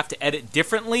much they have to edit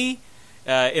differently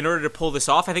in order to pull this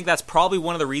off. I think that's probably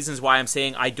one of the reasons why I'm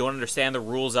saying I don't understand the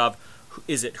rules of,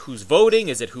 is it who's voting,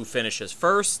 is it who finishes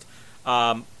first?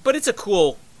 But it's a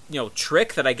cool,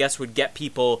 trick that I guess would get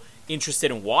people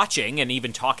interested in watching and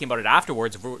even talking about it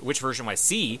afterwards, which version I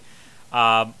see.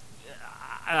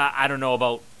 I don't know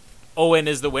about Owen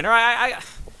is the winner.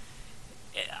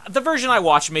 The version I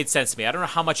watched made sense to me. I don't know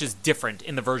how much is different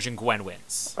in the version Gwen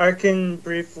wins. I can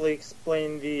briefly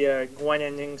explain the Gwen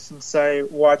ending since I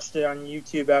watched it on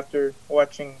YouTube after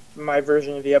watching my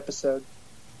version of the episode.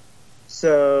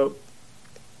 So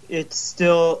it's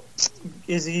still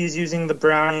Izzy's using the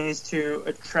brownies to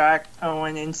attract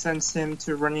Owen, incense him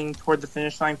to running toward the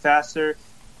finish line faster.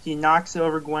 He knocks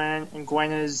over Gwen, and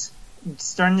Gwen is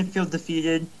starting to feel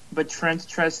defeated, but Trent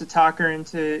tries to talk her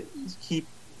into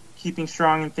keeping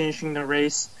strong and finishing the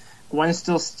race. Gwen is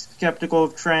still skeptical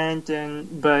of Trent,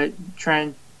 but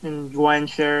Trent and Gwen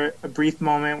share a brief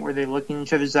moment where they look in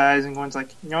each other's eyes, and Gwen's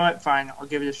like, you know what, fine, I'll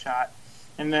give it a shot.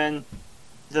 And then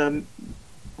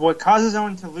what causes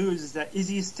Owen to lose is that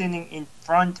Izzy is standing in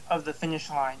front of the finish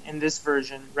line in this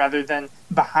version rather than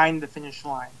behind the finish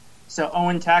line. So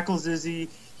Owen tackles Izzy.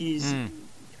 He's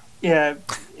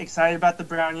excited about the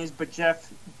brownies, but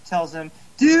Jeff tells him,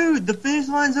 dude, the finish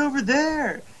line's over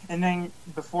there. And then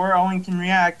before Owen can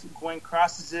react, Gwen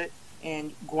crosses it,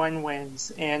 and Gwen wins.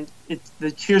 And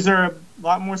the cheers are a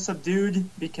lot more subdued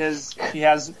because she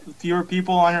has fewer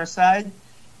people on her side.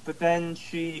 But then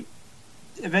she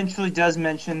eventually does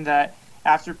mention that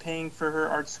after paying for her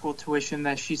art school tuition,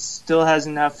 that she still has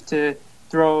enough to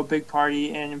throw a big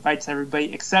party and invites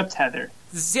everybody except Heather.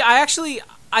 See,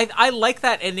 I like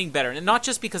that ending better. And not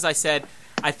just because I said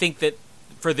I think that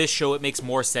for this show it makes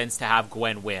more sense to have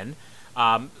Gwen win.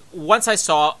 Once I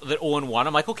saw that Owen won,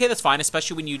 I'm like, okay, that's fine,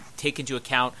 especially when you take into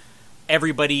account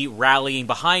everybody rallying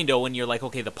behind Owen. You're like,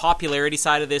 okay, the popularity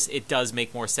side of this, it does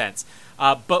make more sense.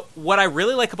 But what I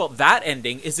really like about that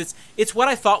ending is it's what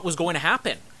I thought was going to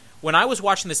happen. When I was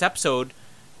watching this episode,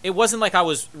 it wasn't like I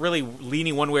was really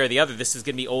leaning one way or the other. This is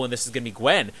going to be Owen, this is going to be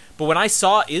Gwen. But when I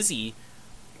saw Izzy,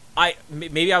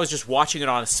 maybe I was just watching it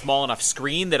on a small enough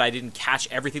screen that I didn't catch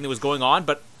everything that was going on.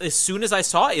 But as soon as I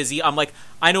saw Izzy, I'm like,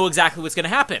 I know exactly what's going to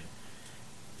happen.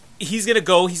 He's going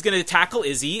to tackle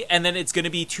Izzy, and then it's going to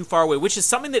be too far away, which is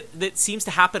something that seems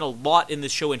to happen a lot in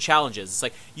this show in challenges. It's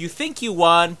like, you think you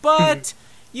won, but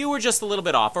you were just a little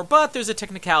bit off, but there's a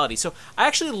technicality. So I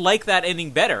actually like that ending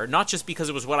better, not just because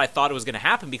it was what I thought it was going to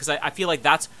happen, because I feel like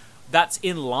that's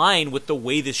in line with the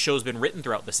way this show's been written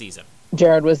throughout the season.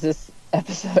 Jared, was this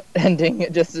episode ending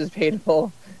just as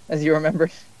painful as you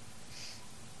remembered?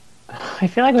 I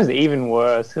feel like it was even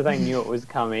worse because I knew it was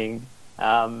coming.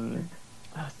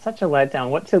 Such a letdown.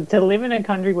 What to live in a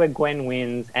country where Gwen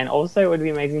wins, and also it would be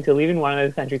amazing to live in one of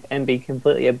those countries and be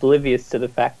completely oblivious to the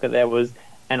fact that there was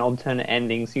an alternate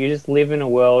ending. So you just live in a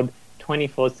world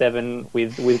 24/7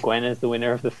 with Gwen as the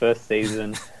winner of the first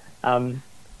season.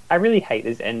 I really hate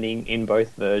this ending in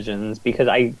both versions because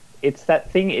it's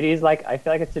that thing. It is like, I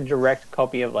feel like it's a direct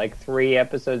copy of like 3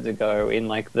 episodes ago in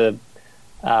like the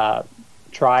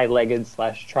tri-legged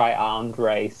 / tri-armed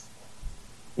race.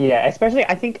 Yeah, especially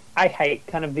I think I hate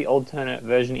kind of the alternate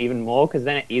version even more because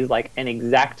then it is like an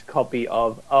exact copy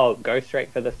of, go straight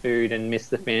for the food and miss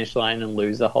the finish line and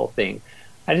lose the whole thing.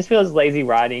 I just feel it's lazy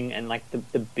writing, and like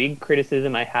the big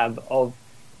criticism I have of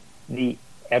the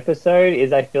episode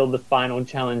is I feel the final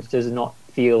challenge does not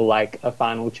feel like a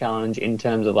final challenge in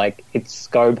terms of like its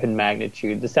scope and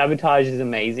magnitude. The sabotage is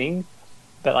amazing,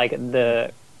 but like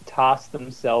the tasks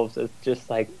themselves are just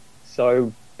like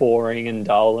so boring and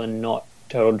dull and not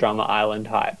Total Drama Island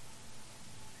hype.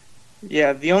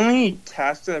 Yeah, the only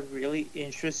task that really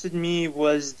interested me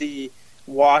was the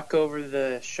walk over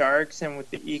the sharks and with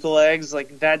the eagle eggs.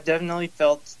 Like, that definitely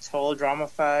felt Total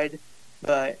Drama-fied,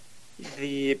 but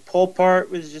the pull part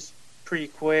was just pretty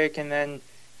quick. And then,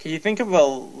 can you think of a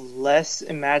less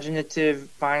imaginative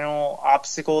final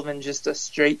obstacle than just a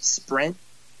straight sprint?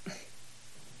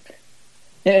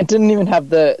 Yeah, it didn't even have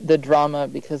the drama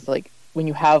because, like, when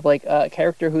you have like a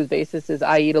character whose basis is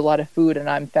I eat a lot of food and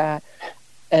I'm fat,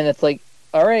 and it's like,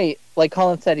 all right, like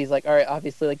Colin said, he's like, all right,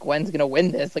 obviously like Gwen's gonna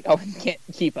win this, like Owen can't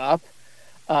keep up.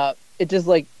 It just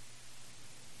like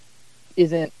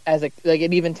isn't as like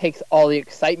it even takes all the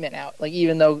excitement out. Like,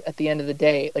 even though at the end of the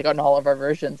day, like on all of our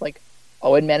versions, like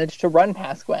Owen managed to run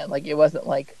past Gwen, like it wasn't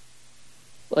like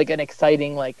an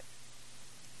exciting like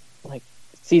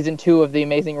season 2 of The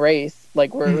Amazing Race,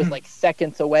 like where it was like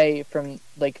seconds away from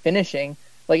like finishing.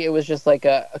 Like, it was just like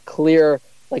a clear,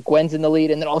 like Gwen's in the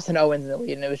lead and then all of a sudden Owen's in the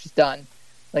lead and it was just done.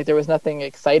 Like, there was nothing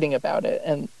exciting about it.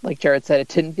 And like Jared said, it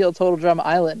didn't feel Total Drama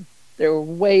Island. There were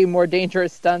way more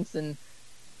dangerous stunts in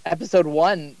episode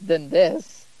 1 than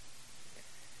this.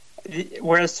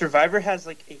 Whereas Survivor has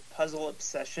like a puzzle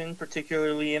obsession,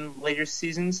 particularly in later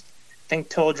seasons, I think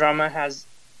Total Drama has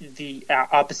the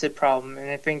opposite problem. And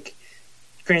I think,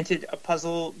 granted, a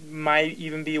puzzle might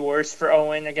even be worse for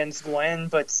Owen against Gwen,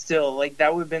 but still, like,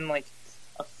 that would have been like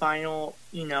a final,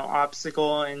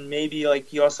 obstacle. And maybe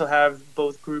like you also have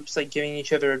both groups like giving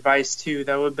each other advice too.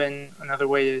 That would have been another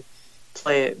way to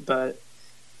play it. But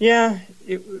yeah,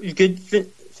 it was a good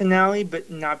finale,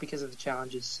 but not because of the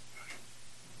challenges.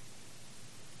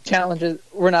 Challenges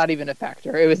were not even a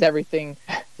factor. It was everything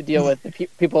to deal with the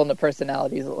people and the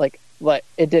personalities. Like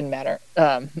it didn't matter.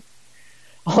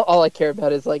 All I care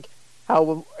about is like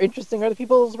how interesting are the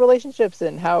people's relationships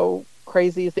and how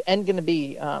crazy is the end going to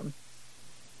be.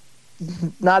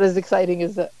 Not as exciting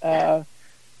as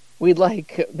we'd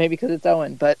like, maybe because it's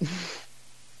Owen, but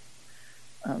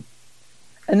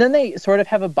and then they sort of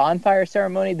have a bonfire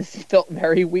ceremony. This felt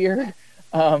very weird.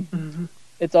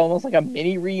 It's almost like a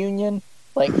mini reunion.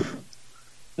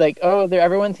 Like oh,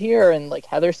 everyone's here, and like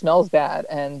Heather smells bad,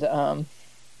 and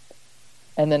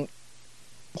then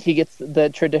he gets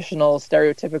the traditional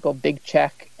stereotypical big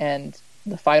check and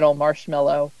the final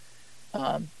marshmallow,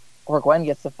 or Gwen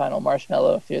gets the final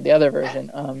marshmallow if you're the other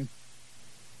version.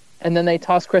 And then they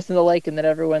toss Chris in the lake, and then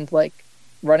everyone's like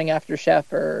running after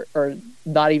Chef or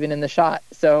not even in the shot.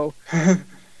 So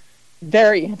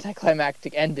very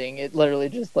anticlimactic ending. It literally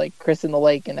just like Chris in the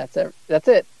lake, and that's it. That's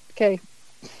it. Okay.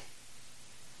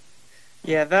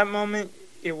 Yeah, that moment,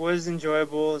 it was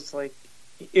enjoyable. It's like,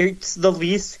 it's the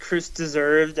least Chris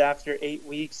deserved after 8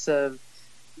 weeks of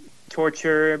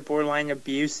torture, borderline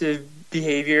abusive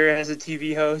behavior as a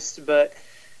TV host, but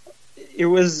it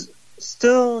was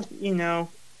still,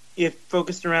 it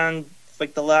focused around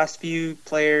like the last few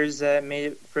players that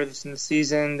made it furthest in the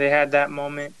season. They had that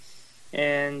moment,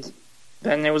 and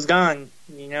then it was gone.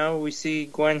 We see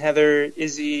Gwen, Heather,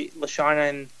 Izzy, Lashana,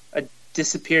 and a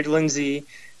disappeared Lindsay,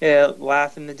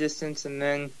 laugh in the distance, and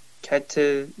then cut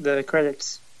to the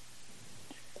credits.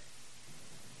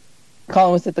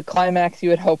 Colin, was it the climax you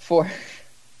had hoped for?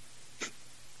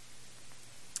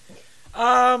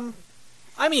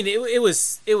 I mean, it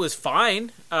was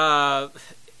fine.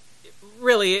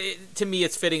 Really, to me,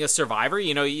 it's fitting a Survivor.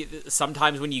 You know,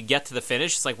 sometimes when you get to the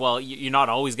finish, it's like, well, you're not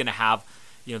always going to have,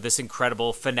 you know, this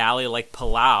incredible finale like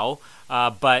Palau.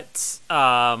 But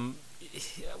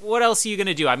what else are you going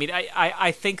to do? I mean,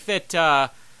 I think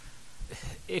that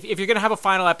if you're going to have a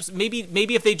final episode,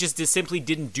 maybe if they just simply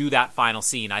didn't do that final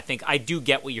scene, I think I do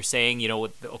get what you're saying. You know,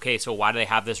 okay, so why do they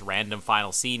have this random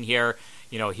final scene here?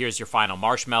 You know, here's your final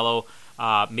marshmallow.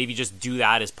 Maybe just do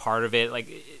that as part of it. Like,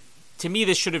 to me,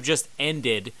 this should have just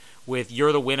ended with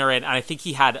 "you're the winner," and I think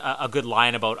he had a good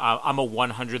line about "I'm a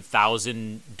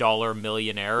 $100,000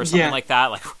 millionaire" or something like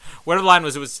that. Like, whatever the line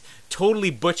was, it was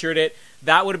totally butchered it.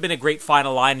 That would have been a great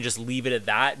final line, and just leave it at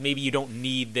that. Maybe you don't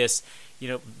need this, you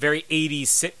know, very 80s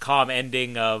sitcom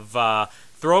ending of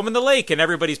throw him in the lake and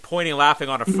everybody's pointing, laughing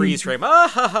on a freeze frame. Ah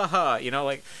ha ha ha. You know,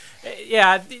 like.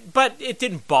 Yeah, but it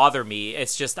didn't bother me.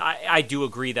 It's just I do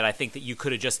agree that I think that you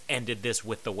could have just ended this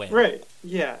with the win. Right,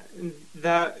 yeah.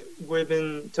 That would have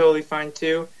been totally fine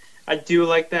too. I do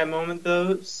like that moment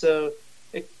though, so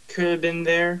it could have been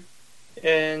there.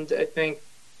 And I think,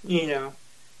 you know,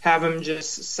 have him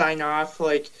just sign off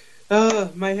like,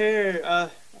 oh, my hair,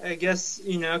 I guess,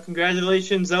 you know,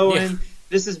 congratulations, Owen. Yeah.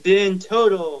 This has been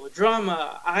Total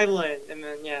Drama Island. And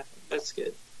then, yeah, that's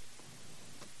good.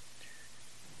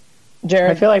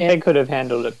 Jared, I feel like they could have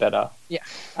handled it better. Yeah.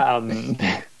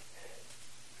 I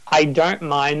don't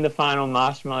mind the final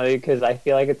marshmallow because I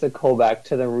feel like it's a callback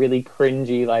to the really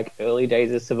cringy, like, early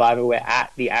days of Survivor where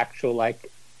at the actual,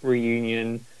 like,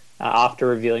 reunion after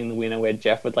revealing the winner where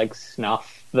Jeff would, like,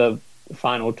 snuff the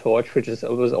final torch, which was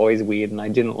always weird and I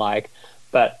didn't like.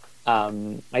 But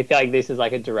I feel like this is,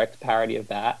 like, a direct parody of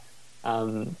that.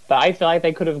 But I feel like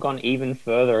they could have gone even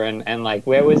further and like,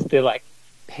 where was the, like,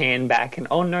 pan back and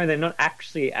oh no, they're not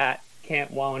actually at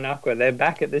Camp Wawanakwa, they're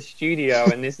back at the studio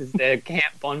and this is their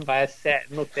camp bonfire set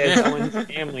and look, there's Owen's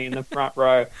family in the front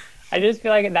row. I just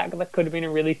feel like that could have been a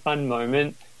really fun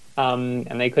moment,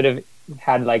 and they could have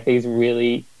had like these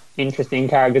really interesting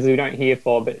characters we don't hear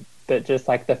for, but just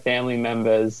like the family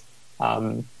members,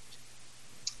 I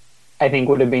think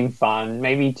would have been fun,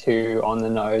 maybe too on the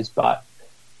nose, but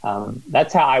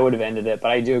that's how I would have ended it.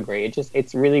 But I do agree,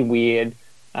 it's really weird.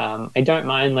 I don't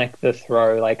mind like the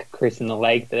throw, like Chris in the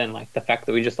lake, but then like the fact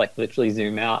that we just like literally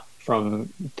zoom out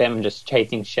from them just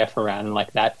chasing Chef around and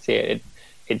like that's it.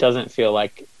 It doesn't feel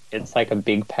like it's like a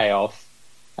big payoff.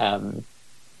 Yeah,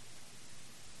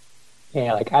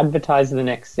 like advertise the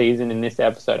next season in this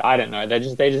episode. I don't know.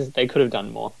 They could have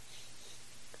done more.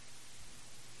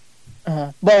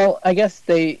 Well, I guess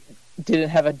they didn't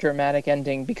have a dramatic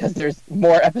ending because there's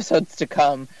more episodes to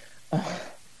come.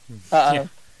 Yeah.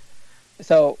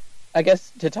 So I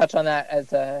guess to touch on that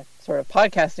as a sort of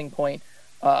podcasting point,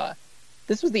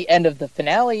 this was the end of the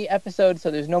finale episode,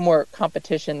 so there's no more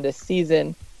competition this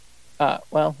season.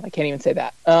 Well, I can't even say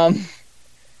that.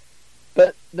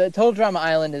 But the Total Drama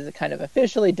Island is kind of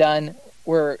officially done.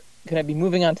 We're going to be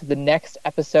moving on to the next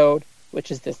episode,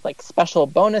 which is this like special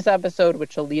bonus episode,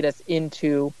 which will lead us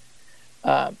into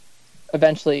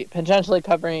potentially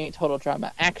covering Total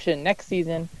Drama Action next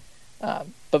season. But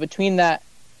between that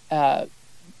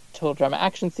Total Drama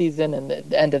Action season and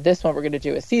the end of this one, we're going to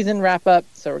do a season wrap up.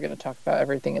 So we're going to talk about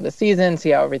everything in the season, see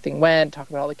how everything went, talk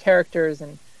about all the characters,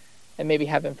 and maybe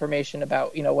have information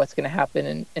about, you know, what's going to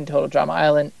happen in Total Drama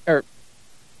Island or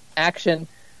Action.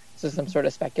 So some sort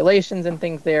of speculations and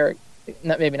things there.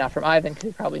 Maybe not from Ivan because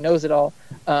he probably knows it all.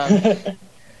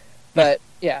 But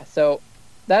yeah, so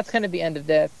that's kind of the end of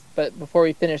this. But before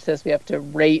we finish this, we have to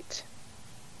rate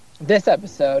this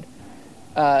episode.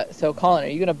 So Colin, are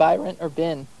you going to buy, rent, or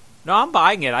bin? No, I'm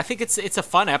buying it. I think it's a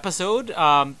fun episode.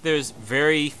 There's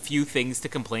very few things to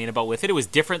complain about with it. It was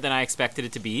different than I expected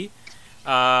it to be.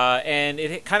 And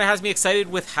it kind of has me excited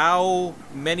with how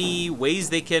many ways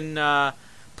they can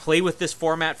play with this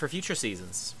format for future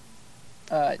seasons.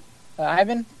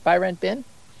 Ivan, buy, rent, bin?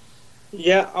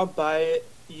 Yeah, I'll buy it.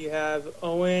 You have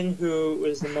Owen, who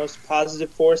was the most positive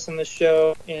force on the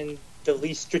show and the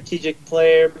least strategic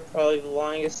player, probably the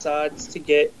longest odds to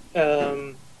get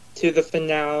to the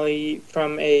finale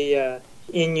from a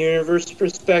in-universe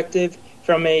perspective.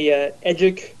 From a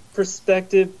Edgic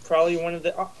perspective, probably one of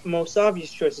the most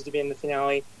obvious choices to be in the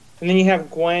finale. And then you have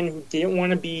Gwen, who didn't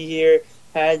want to be here,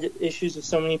 had issues with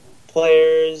so many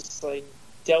players, like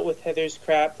dealt with Heather's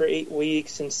crap for 8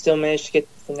 weeks and still managed to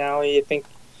get the finale. I think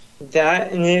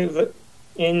that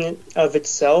in of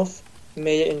itself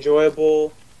made it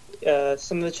enjoyable.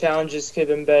 Some of the challenges could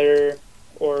have been better,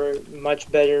 or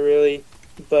much better, really.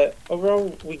 But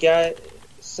overall, we got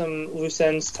some loose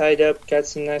ends tied up, got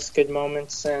some nice, good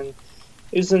moments, and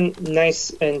it was a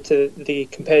nice end to the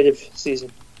competitive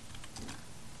season.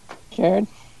 Jared?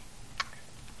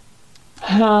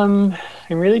 I'm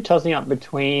really tossing up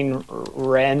between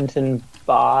rent and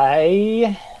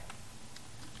buy.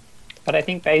 But I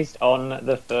think based on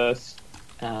the first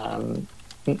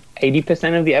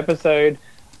 80% of the episode,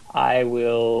 I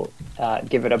will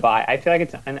give it a buy. I feel like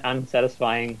it's an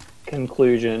unsatisfying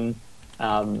conclusion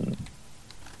in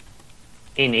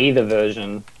either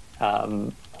version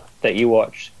that you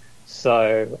watch.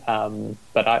 So,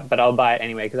 but I'll buy it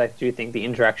anyway because I do think the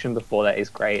interaction before that is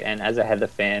great. And as a Heather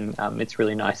fan, it's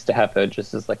really nice to have her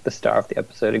just as like the star of the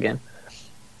episode again.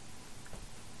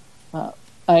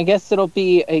 I guess it'll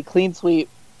be a clean sweep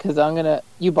because I'm gonna.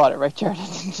 You bought it, right, Jared? I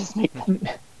didn't just make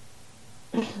that.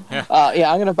 Yeah.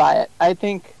 I'm gonna buy it. I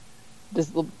think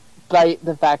despite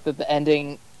the fact that the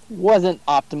ending wasn't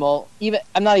optimal,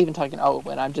 I'm not even talking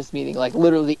Owen. I'm just meaning like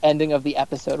literally the ending of the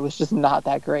episode was just not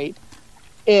that great.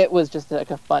 It was just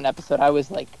like a fun episode. I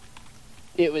was like,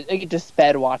 it just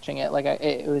sped watching it. Like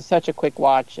it was such a quick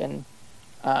watch, and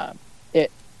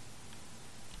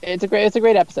it's a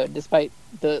great episode despite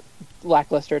the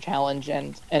lackluster challenge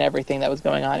and everything that was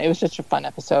going on. It was just a fun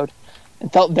episode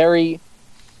and felt very,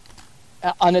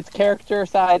 on its character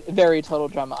side, very Total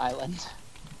Drama Island.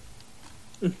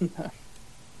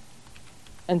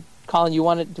 And Colin,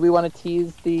 do we want to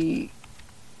tease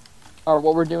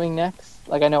what we're doing next?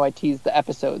 Like, I know I teased the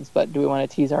episodes, but do we want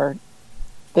to tease our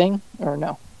thing or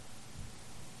no?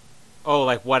 Oh,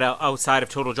 like what outside of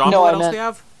Total Drama? No, what else we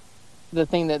have? The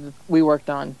thing that we worked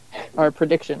on, our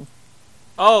prediction.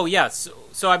 Oh, yes.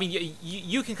 So I mean,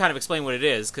 you can kind of explain what it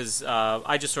is, because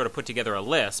I just sort of put together a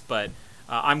list, but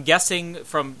I'm guessing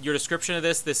from your description of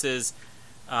this is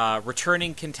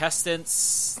returning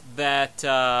contestants that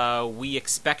we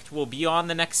expect will be on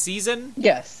the next season?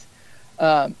 Yes.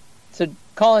 So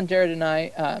Colin, Jared, and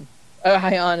I...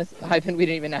 Hypen, we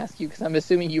didn't even ask you, because I'm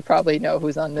assuming you probably know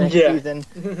who's on the next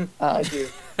season. I do.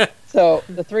 So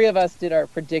the three of us did our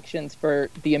predictions for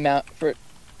the amount for.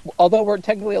 Although we're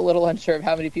technically a little unsure of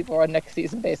how many people are on next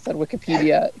season based on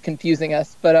Wikipedia confusing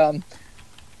us, but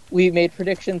we made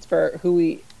predictions for who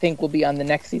we think will be on the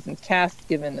next season's cast,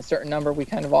 given a certain number we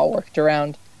kind of all worked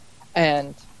around,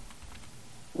 and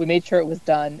we made sure it was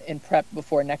done in prep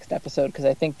before next episode because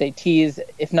I think they tease,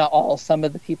 if not all, some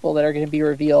of the people that are going to be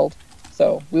revealed.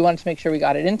 So we wanted to make sure we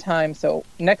got it in time. So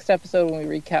next episode, when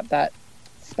we recap that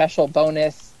special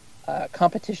bonus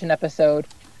competition episode,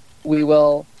 we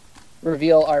will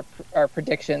reveal our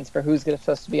predictions for who's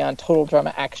supposed to be on Total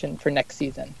Drama Action for next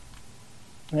season.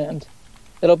 And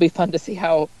it'll be fun to see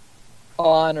how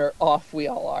on or off we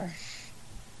all are.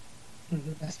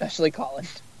 Mm-hmm. Especially Colin.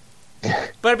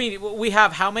 But I mean, we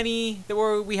have how many that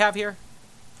we have here?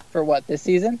 For what, this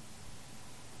season?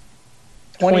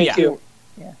 22.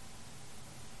 Yeah.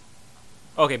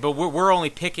 Okay, but we're only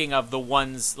picking of the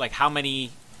ones, like how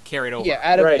many carried over? Yeah,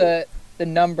 out of the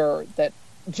number that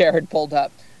Jared pulled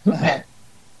up,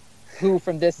 who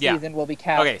from this season will be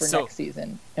cast for next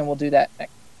season, and we'll do that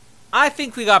next. I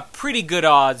think we got pretty good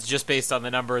odds just based on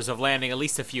the numbers of landing at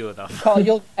least a few of them. Colin,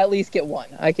 you'll at least get one.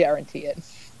 I guarantee it.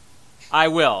 I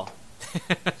will.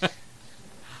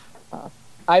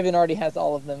 Ivan already has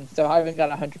all of them, so Ivan got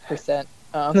 100%.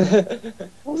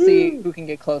 We'll see who can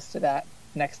get close to that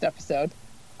next episode.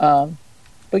 But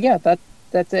yeah,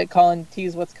 that's it. Colin,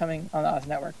 tease what's coming on the Oz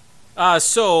Network.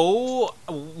 So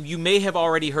you may have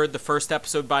already heard the first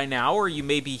episode by now, or you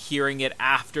may be hearing it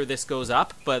after this goes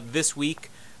up. But this week,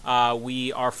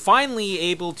 we are finally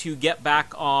able to get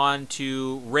back on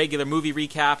to regular movie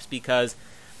recaps because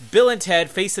Bill and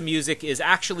Ted Face the Music is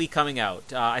actually coming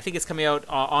out. I think it's coming out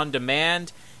on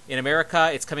demand in America.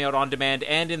 It's coming out on demand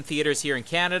and in theaters here in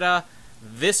Canada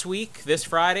this week, this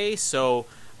Friday. So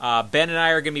Ben and I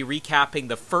are going to be recapping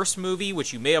the first movie,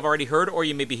 which you may have already heard or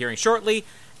you may be hearing shortly.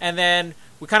 And then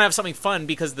we kind of have something fun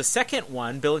because the second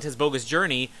one, Bill and Ted's Bogus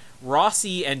Journey,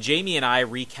 Rossi and Jamie and I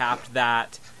recapped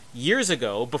that years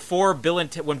ago, before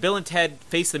when Bill and Ted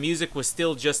Face the Music was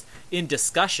still just in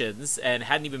discussions and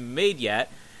hadn't even been made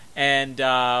yet. And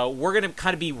we're going to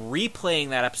kind of be replaying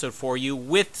that episode for you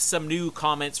with some new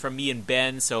comments from me and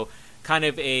Ben. So kind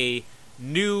of a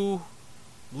new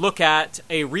look at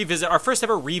our first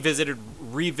ever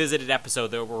revisited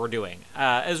episode that we're doing.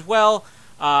 As well,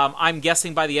 I'm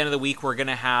guessing by the end of the week we're going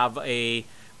to have a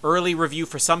early review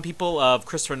for some people of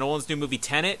Christopher Nolan's new movie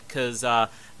Tenet, because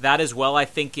that as well I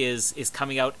think is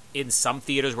coming out in some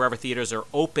theaters, wherever theaters are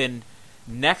open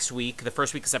next week, the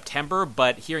first week of September.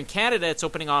 But here in Canada, it's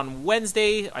opening on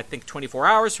Wednesday, I think 24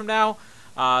 hours from now.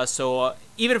 So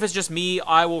even if it's just me,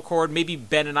 I will record. Maybe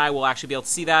Ben and I will actually be able to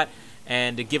see that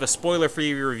and give a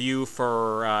spoiler-free review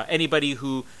for anybody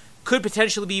who could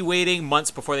potentially be waiting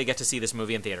months before they get to see this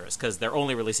movie in theaters, because they're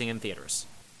only releasing in theaters.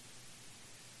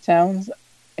 Sounds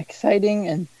exciting,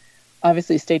 and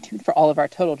obviously stay tuned for all of our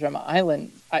Total Drama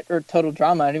Island, or Total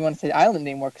Drama, I don't even want to say Island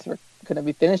anymore because we're going to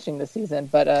be finishing the season,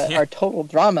 but our Total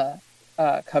Drama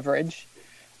coverage,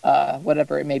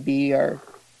 whatever it may be, or,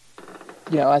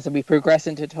 as we progress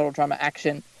into Total Drama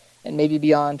Action, and maybe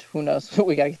beyond, who knows,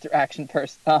 we got to get through Action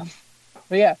first. But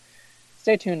yeah,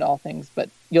 stay tuned to all things, but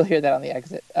you'll hear that on the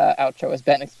exit outro as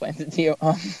Ben explains it to you.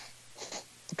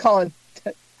 Colin,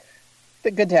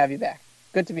 good to have you back.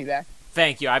 Good to be back.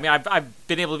 Thank you. I mean, I've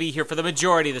been able to be here for the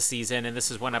majority of the season, and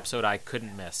this is one episode I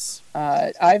couldn't miss.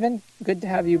 Ivan, good to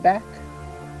have you back.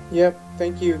 Yep,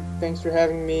 thank you. Thanks for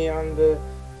having me on the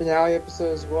finale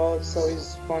episode as well. It's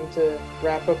always fun to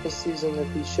wrap up a season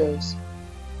of these shows.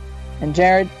 And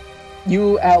Jared,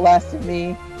 you outlasted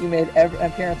me. You made an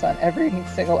appearance on every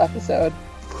single episode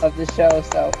of the show,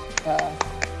 so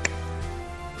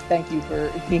thank you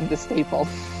for being the staple.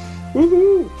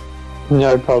 Woohoo!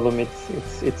 No problem.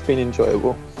 It's been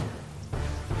enjoyable.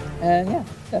 And yeah,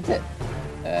 that's it.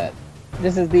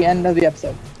 This is the end of the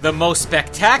episode. The most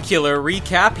spectacular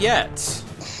recap yet.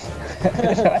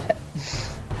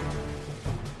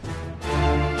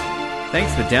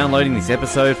 Thanks for downloading this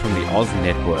episode from the Oz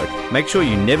Network. Make sure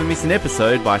you never miss an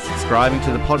episode by subscribing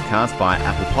to the podcast via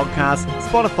Apple Podcasts,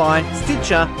 Spotify,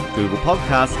 Stitcher, Google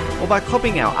Podcasts, or by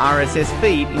copying our RSS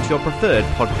feed into your preferred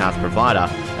podcast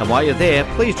provider. And while you're there,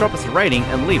 please drop us a rating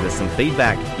and leave us some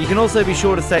feedback. You can also be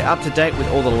sure to stay up to date with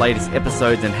all the latest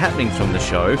episodes and happenings from the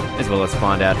show, as well as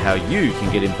find out how you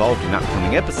can get involved in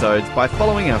upcoming episodes by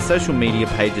following our social media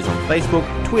pages on Facebook,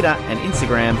 Twitter, and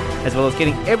Instagram, as well as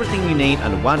getting everything you need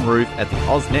under one roof at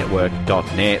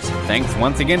theoznetwork.net. Thanks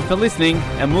once again for listening,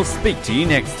 and we'll speak to you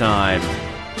next time.